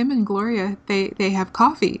 Tim and Gloria, they have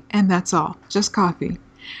coffee, and that's all. Just coffee.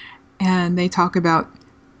 And they talk about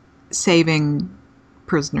saving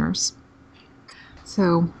prisoners.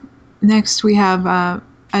 So, next we have a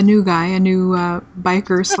new guy, a new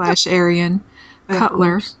biker slash Aryan,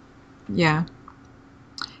 Cutler. Yeah.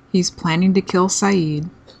 He's planning to kill Saeed.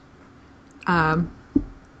 And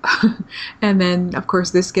then, of course,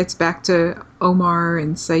 this gets back to Omar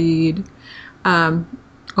and Saeed.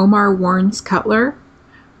 Omar warns Cutler,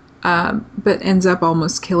 but ends up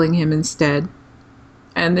almost killing him instead.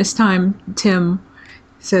 And this time, Tim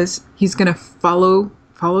says he's going to follow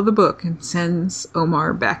the book and sends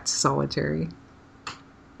Omar back to solitary.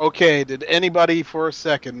 Okay, did anybody for a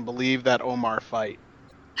second believe that Omar fight?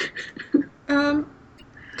 Kind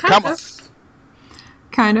Come of.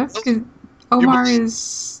 Kind of. 'Cause Omar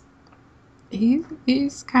is...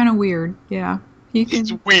 He's kind of weird, yeah.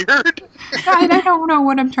 He's weird? I don't know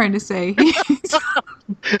what I'm trying to say.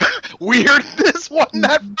 Weirdness won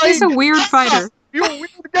that fight? He's a weird fighter. You're a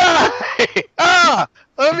weird guy! I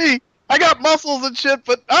got muscles and shit,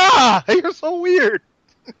 but you're so weird.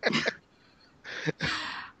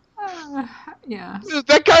 Yeah. Dude,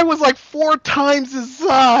 that guy was like 4 times his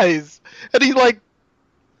size, and he like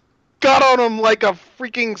got on him like a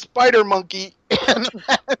freaking spider monkey, and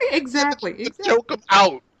Exactly. choke him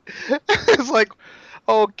out. It's like,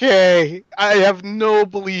 okay, I have no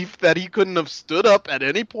belief that he couldn't have stood up at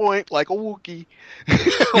any point like a Wookiee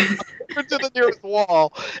to the nearest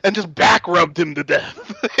wall and just back rubbed him to death.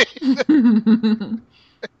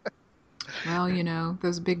 Well, you know,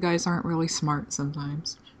 those big guys aren't really smart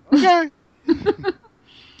sometimes. Okay.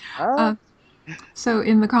 So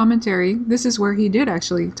in the commentary, this is where he did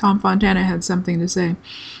actually. Tom Fontana had something to say.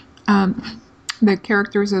 The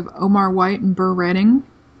characters of Omar White and Burr Redding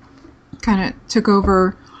kind of took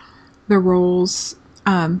over the roles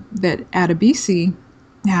that Adebisi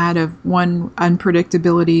had of one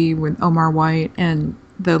unpredictability with Omar White and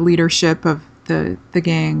the leadership of the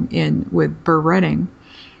gang with Burr Redding.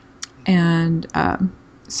 And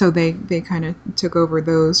so they kind of took over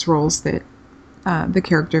those roles that the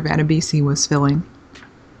character of Adebisi was filling.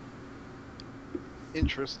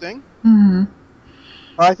 Interesting. Mm-hmm.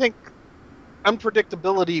 I think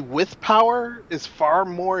unpredictability with power is far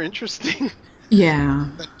more interesting Yeah.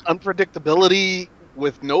 than unpredictability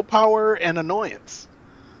with no power and annoyance.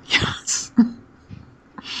 Yes.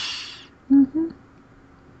 Mm-hmm.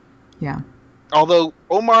 Yeah. Although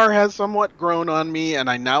Omar has somewhat grown on me, and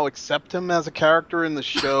I now accept him as a character in the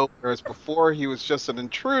show, whereas before he was just an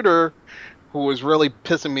intruder who was really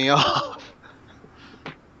pissing me off.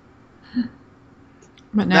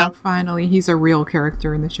 But now finally he's a real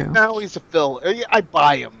character in the show. Now he's a fill. I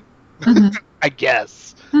buy him, Mm-hmm. I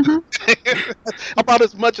guess. Mm-hmm. About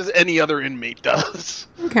as much as any other inmate does.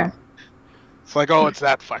 Okay. It's like, oh, it's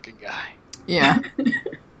that fucking guy. Yeah.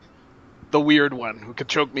 The weird one who could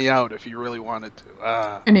choke me out if he really wanted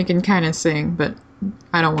to. And he can kind of sing, but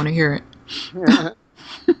I don't want to hear it.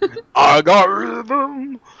 I got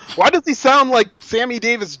rhythm. Why does he sound like Sammy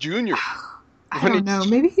Davis Jr.? I don't know.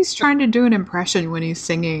 Maybe he's trying to do an impression when he's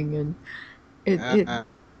singing, and it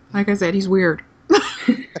like I said, he's weird.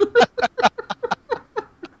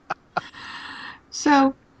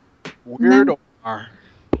 So Weird then, Omar.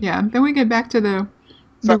 yeah. Then we get back to the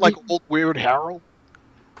Is that like old Weird Harold?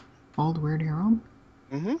 Old Weird Harold.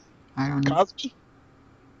 Mm-hmm. I don't know. Cosby?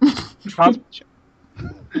 Cosby Show.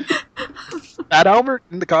 Fat Albert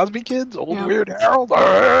and the Cosby Kids, old Yeah. Weird Harold.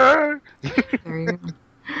 There you go.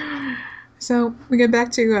 So we get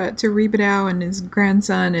back to Rebadow and his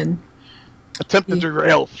grandson, and Attempted to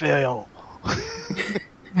rail fail.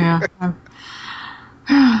 yeah, I'm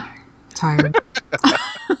tired.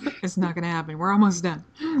 It's not going to happen. We're almost done.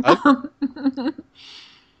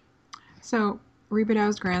 So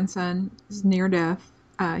Rebadow's grandson is near death.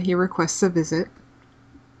 He requests a visit,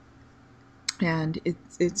 and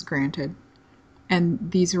it's granted. And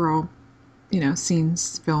these are all,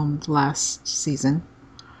 scenes filmed last season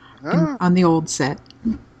on the old set.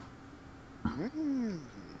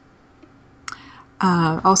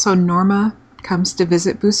 Also, Norma comes to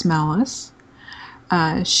visit Busmalis.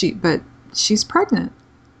 But she's pregnant,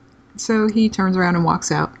 so he turns around and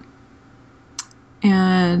walks out.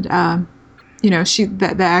 And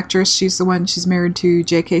the actress, she's married to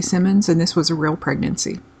J.K. Simmons, and this was a real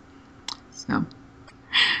pregnancy. So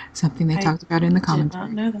something they talked about in the commentary.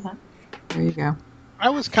 Did not know that. There you go. I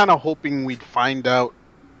was kind of hoping we'd find out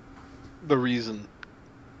the reason.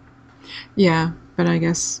 Yeah, but I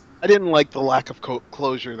guess. I didn't like the lack of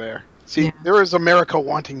closure there. See, there is America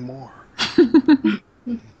wanting more.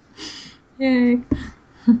 Yay.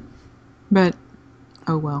 But,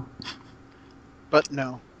 oh well. But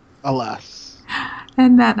no, alas.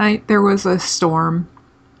 And that night there was a storm.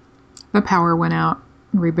 The power went out.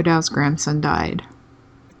 Rebadow's grandson died.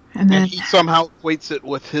 And then he somehow equates it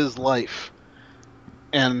with his life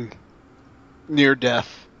and near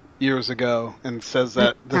death years ago and says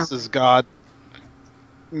that this is God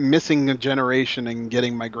missing a generation and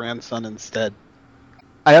getting my grandson instead.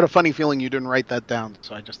 I had a funny feeling you didn't write that down,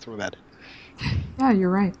 so I just threw that in. Yeah,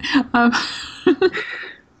 you're right.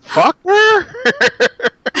 Fuck her!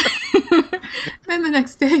 Then the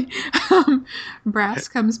next day, Brass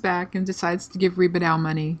comes back and decides to give Rebadow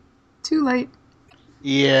money. Too late.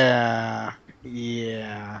 Yeah.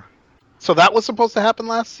 So that was supposed to happen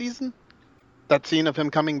last season? That scene of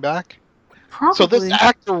him coming back? Probably. So this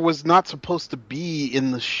actor was not supposed to be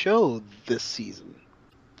in the show this season.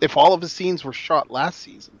 If all of his scenes were shot last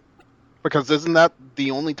season. Because isn't that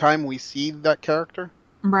the only time we see that character?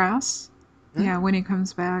 Brass? Hmm? Yeah, when he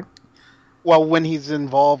comes back. Well, when he's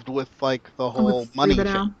involved with, like, the whole With money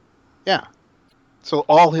Rebadow? thing. Yeah. So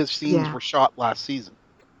all his scenes Yeah. were shot last season.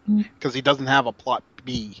 Mm. Because he doesn't have a plot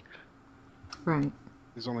B. Right.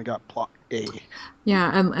 He's only got plot A. Yeah,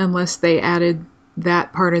 unless they added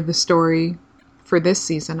that part of the story for this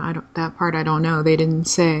season. That part I don't know. They didn't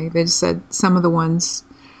say. They just said some of the ones,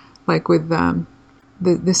 like with the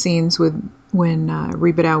scenes with when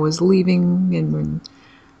Rebadow was leaving and when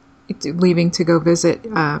leaving to go visit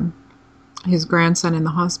his grandson in the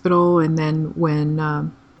hospital, and then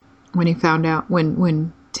when he found out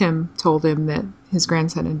when Tim told him that his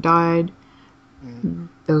grandson had died.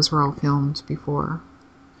 Those were all filmed before.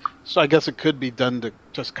 So I guess it could be done to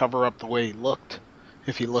just cover up the way he looked.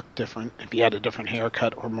 If he looked different. If he had a different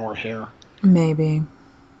haircut or more hair. Maybe.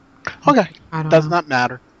 Okay. I don't Does know. not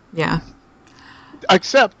matter. Yeah.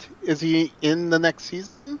 Except, is he in the next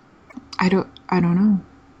season? I don't know.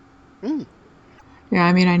 Hmm. Yeah,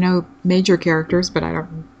 I mean, I know major characters, but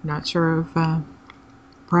I'm not sure of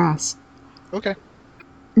Brass. Okay.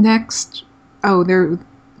 Next,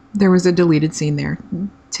 there was a deleted scene there.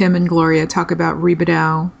 Tim and Gloria talk about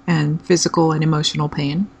Rebadow and physical and emotional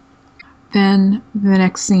pain. Then the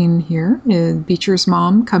next scene here is Beecher's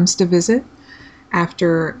mom comes to visit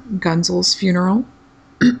after Gunzel's funeral.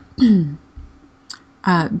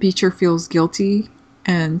 Beecher feels guilty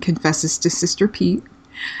and confesses to Sister Pete.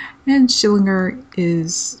 And Schillinger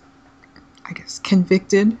is, I guess,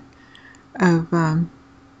 convicted of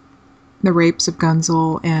the rapes of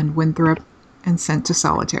Gunzel and Winthrop and sent to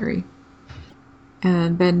solitary.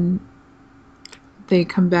 And then they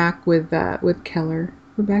come back with Keller.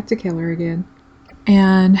 We're back to Keller again.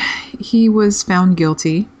 And he was found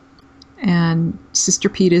guilty. And Sister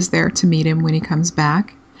Pete is there to meet him when he comes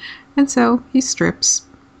back. And so he strips.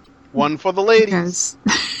 One for the ladies.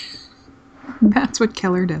 Because that's what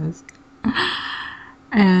Keller does.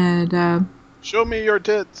 And Show me your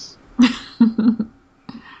tits.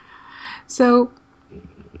 so,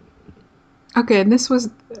 okay, and this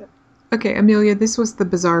was... Okay, Amelia, this was the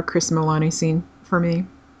bizarre Chris Milani scene for me.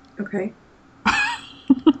 Okay.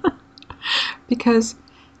 Because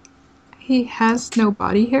he has no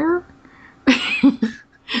body hair.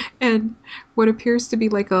 And what appears to be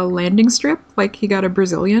like a landing strip, like he got a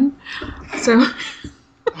Brazilian. So...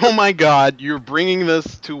 Oh my god, you're bringing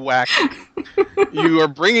this to whack. You are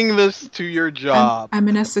bringing this to your job. I'm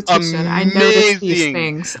an esthetician. I notice these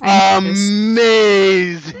things.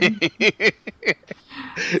 Amazing.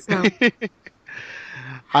 So,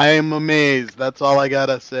 I am amazed. That's all I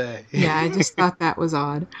gotta say. Yeah, I just thought that was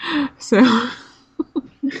odd. So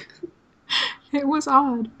it was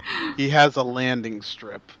odd. He has a landing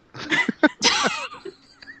strip.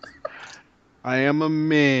 I am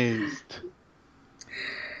amazed.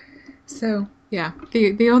 So yeah,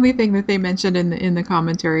 the only thing that they mentioned in the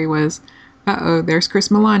commentary was, "Uh-oh, there's Chris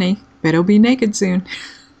Milani. Bet he'll be naked soon."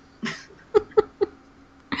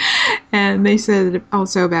 And they said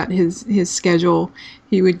also about his schedule.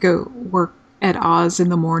 He would go work at Oz in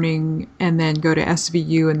the morning and then go to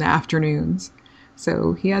SVU in the afternoons.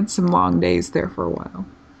 So he had some long days there for a while.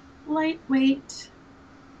 Lightweight.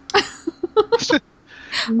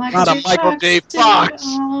 Not a Michael J. Fox.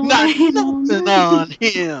 Nothing on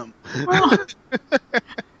him.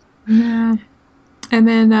 Yeah. And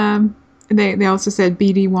then they also said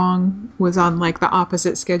BD Wong was on like the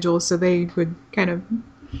opposite schedule, so they would kind of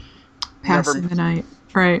pass in the night.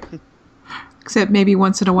 Right. Except maybe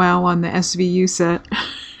once in a while on the SVU set.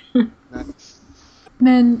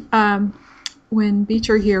 Then when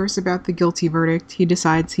Beecher hears about the guilty verdict, he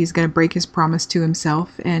decides he's going to break his promise to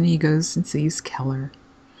himself, and he goes and sees Keller.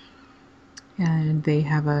 And they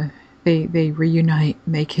have they reunite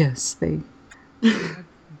and they kiss. They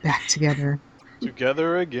back together.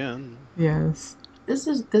 Together again. Yes. This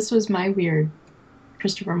was my weird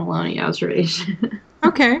Christopher Maloney observation.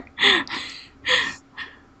 Okay.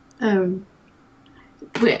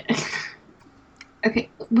 Okay,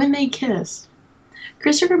 when they kiss,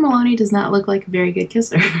 Christopher Maloney does not look like a very good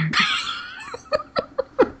kisser.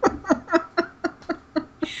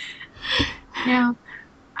 Now,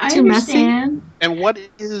 I Too understand. messy? And what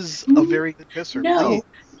is a very good kisser? No,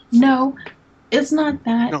 it's not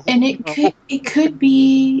that. No, And it could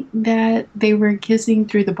be that they were kissing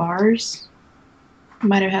through the bars.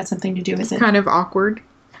 Might have had something to do with it. Kind of awkward.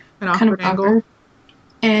 An awkward angle. Awkward.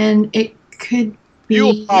 And it could be...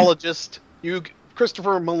 You apologist. You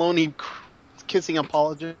Christopher Maloney kissing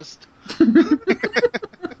apologist. Go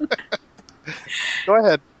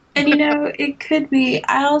ahead. And it could be.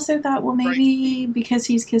 I also thought, well, maybe because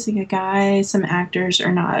he's kissing a guy, some actors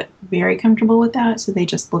are not very comfortable with that, so they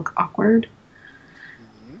just look awkward.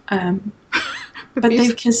 But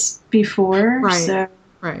they've kissed before, right. So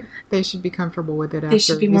right. They should be comfortable with it they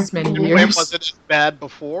should after be more this many comfortable. years. Was it bad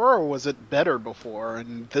before, or was it better before?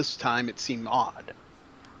 And this time it seemed odd.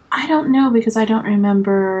 I don't know because I don't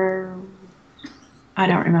remember.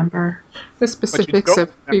 The specifics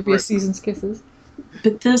of previous season's kisses.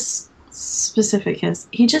 But this specific kiss,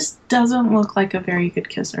 he just doesn't look like a very good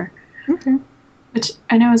kisser. Okay. Which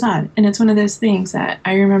I know is odd. And it's one of those things that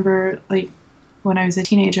I remember, like, when I was a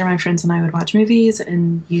teenager, my friends and I would watch movies,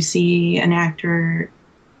 and you see an actor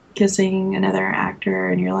kissing another actor,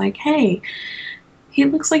 and you're like, hey, he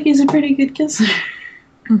looks like he's a pretty good kisser.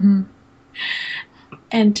 Mm-hmm.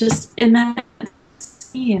 And just in that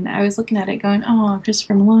scene, I was looking at it going, oh,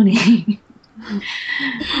 Christopher Maloney.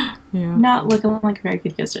 Yeah. Not looking like a very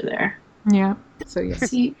good kisser there. Yeah. So yes.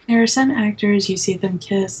 See, there are some actors, you see them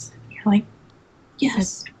kiss, you're like,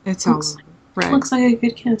 yes. It's all looks, over. Right. looks like a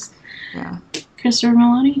good kiss. Yeah. Christopher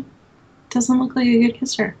Maloney doesn't look like a good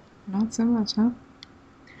kisser. Not so much, huh?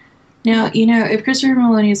 Now, if Christopher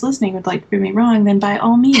Maloney is listening would like to prove me wrong, then by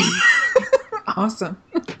all means. Awesome.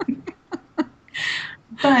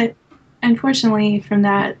 But, unfortunately, from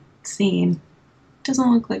that scene,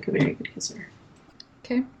 doesn't look like a very good kisser.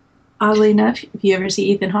 Okay. Oddly enough, if you ever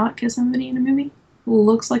see Ethan Hawke kiss somebody in a movie,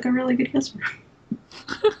 looks like a really good kisser.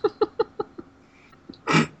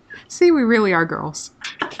 See, we really are girls.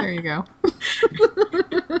 There you go.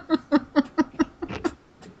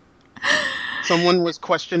 Someone was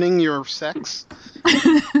questioning your sex?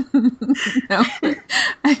 No.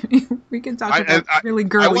 I mean, we can talk about really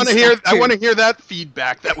girly I want to hear that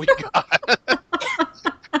feedback that we got.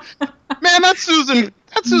 Man, that's Susan.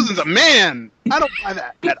 That Susan's a man. I don't buy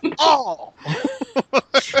that at all.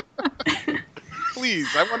 Please,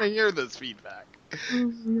 I want to hear this feedback.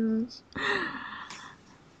 Oh my gosh.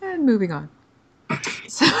 And moving on.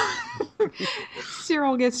 So,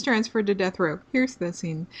 Cyril gets transferred to death row. Here's the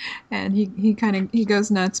scene. And he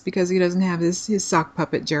goes nuts because he doesn't have his sock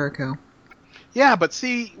puppet Jericho. Yeah, but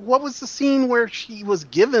see, what was the scene where she was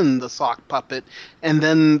given the sock puppet, and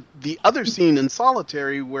then the other scene in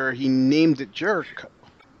Solitary where he named it Jericho?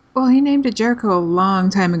 Well, he named it Jericho a long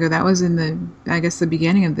time ago. That was in the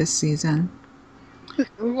beginning of this season.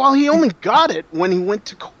 Well, he only got it when he went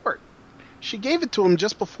to court. She gave it to him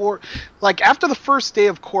just before, like after the first day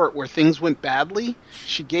of court where things went badly,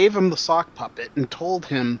 she gave him the sock puppet and told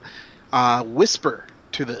him, whisper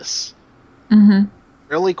to this. Mm-hmm.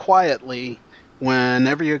 Really quietly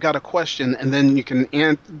whenever you got a question, and then he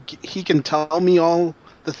can tell me all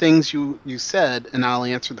the things you said, and I'll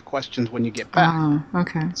answer the questions when you get back.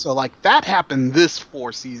 Okay. So, like, that happened this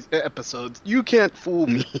 4 episodes. You can't fool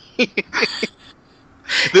me.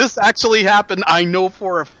 This actually happened, I know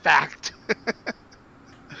for a fact.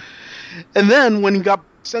 And then, when he got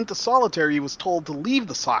sent to solitary, he was told to leave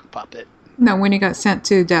the sock puppet. No, when he got sent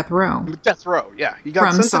to death row. Death row, yeah. He got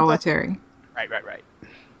from sent solitary. Right.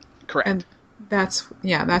 Correct. And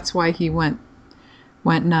that's why he went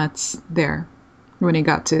nuts there when he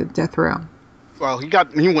got to death row. Well, he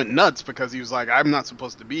went nuts because he was like, I'm not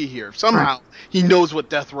supposed to be here. Somehow he knows what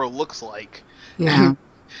death row looks like. Yeah.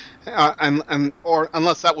 Or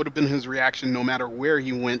unless that would have been his reaction, no matter where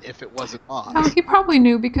he went, if it wasn't Oz. Oh, he probably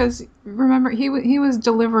knew because remember he was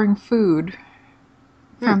delivering food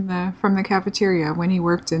from the cafeteria when he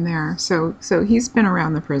worked in there. So he's been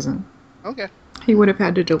around the prison. Okay. He would have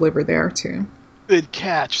had to deliver there too. Good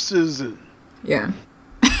catch, Susan. Yeah.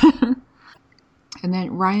 And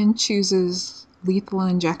then Ryan chooses lethal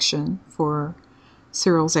injection for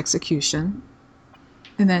Cyril's execution.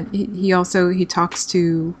 And then he talks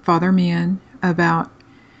to Father Meehan about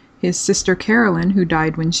his sister Carolyn, who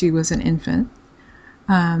died when she was an infant.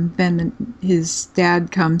 Then his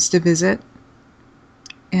dad comes to visit,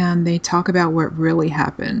 and they talk about what really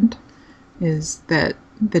happened, is that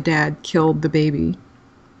the dad killed the baby.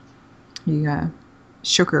 He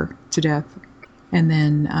shook her to death, and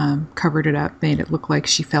then covered it up, made it look like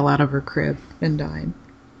she fell out of her crib and died.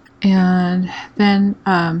 And then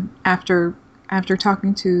after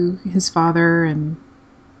talking to his father and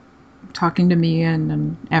talking to me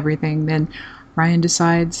and everything, then Ryan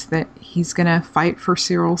decides that he's going to fight for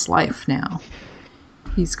Cyril's life now.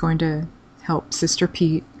 He's going to help Sister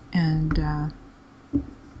Pete and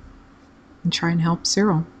try and help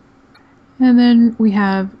Cyril. And then we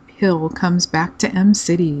have Hill comes back to M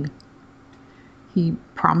City. He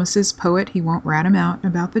promises Poet he won't rat him out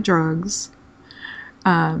about the drugs.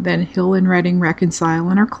 Then Hill and Redding reconcile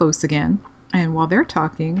and are close again. And while they're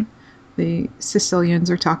talking, the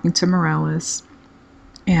Sicilians are talking to Morales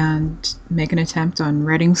and make an attempt on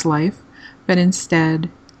Redding's life, but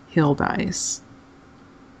instead Hill dies.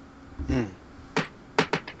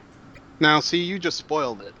 Now, see, you just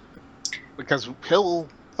spoiled it. Because Hill...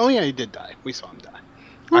 Oh, yeah, he did die. We saw him die.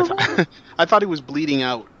 I thought he was bleeding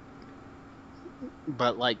out.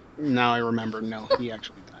 But, like, now I remember, no, he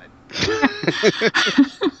actually died.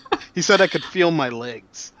 He said I could feel my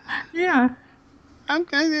legs. Yeah. I'm,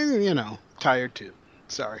 tired too.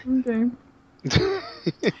 Sorry. Okay.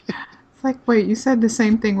 It's like, wait, you said the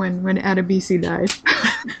same thing when Adebisi died.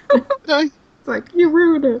 It's like, you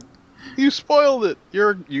ruined it. You spoiled it.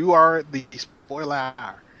 You are the spoiler.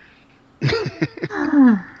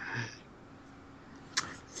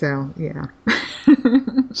 So, yeah.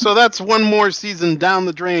 So that's one more season down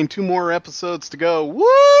the drain. 2 more episodes to go.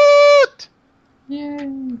 What?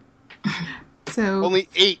 Yay. So only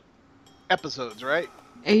 8 episodes, right?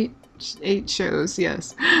 8 shows,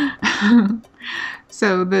 yes.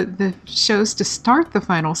 So the shows to start the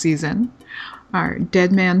final season are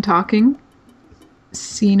Dead Man Talking,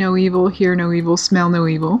 See No Evil, Hear No Evil, Smell No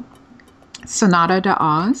Evil, Sonata to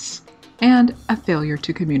Oz, and A Failure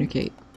to Communicate.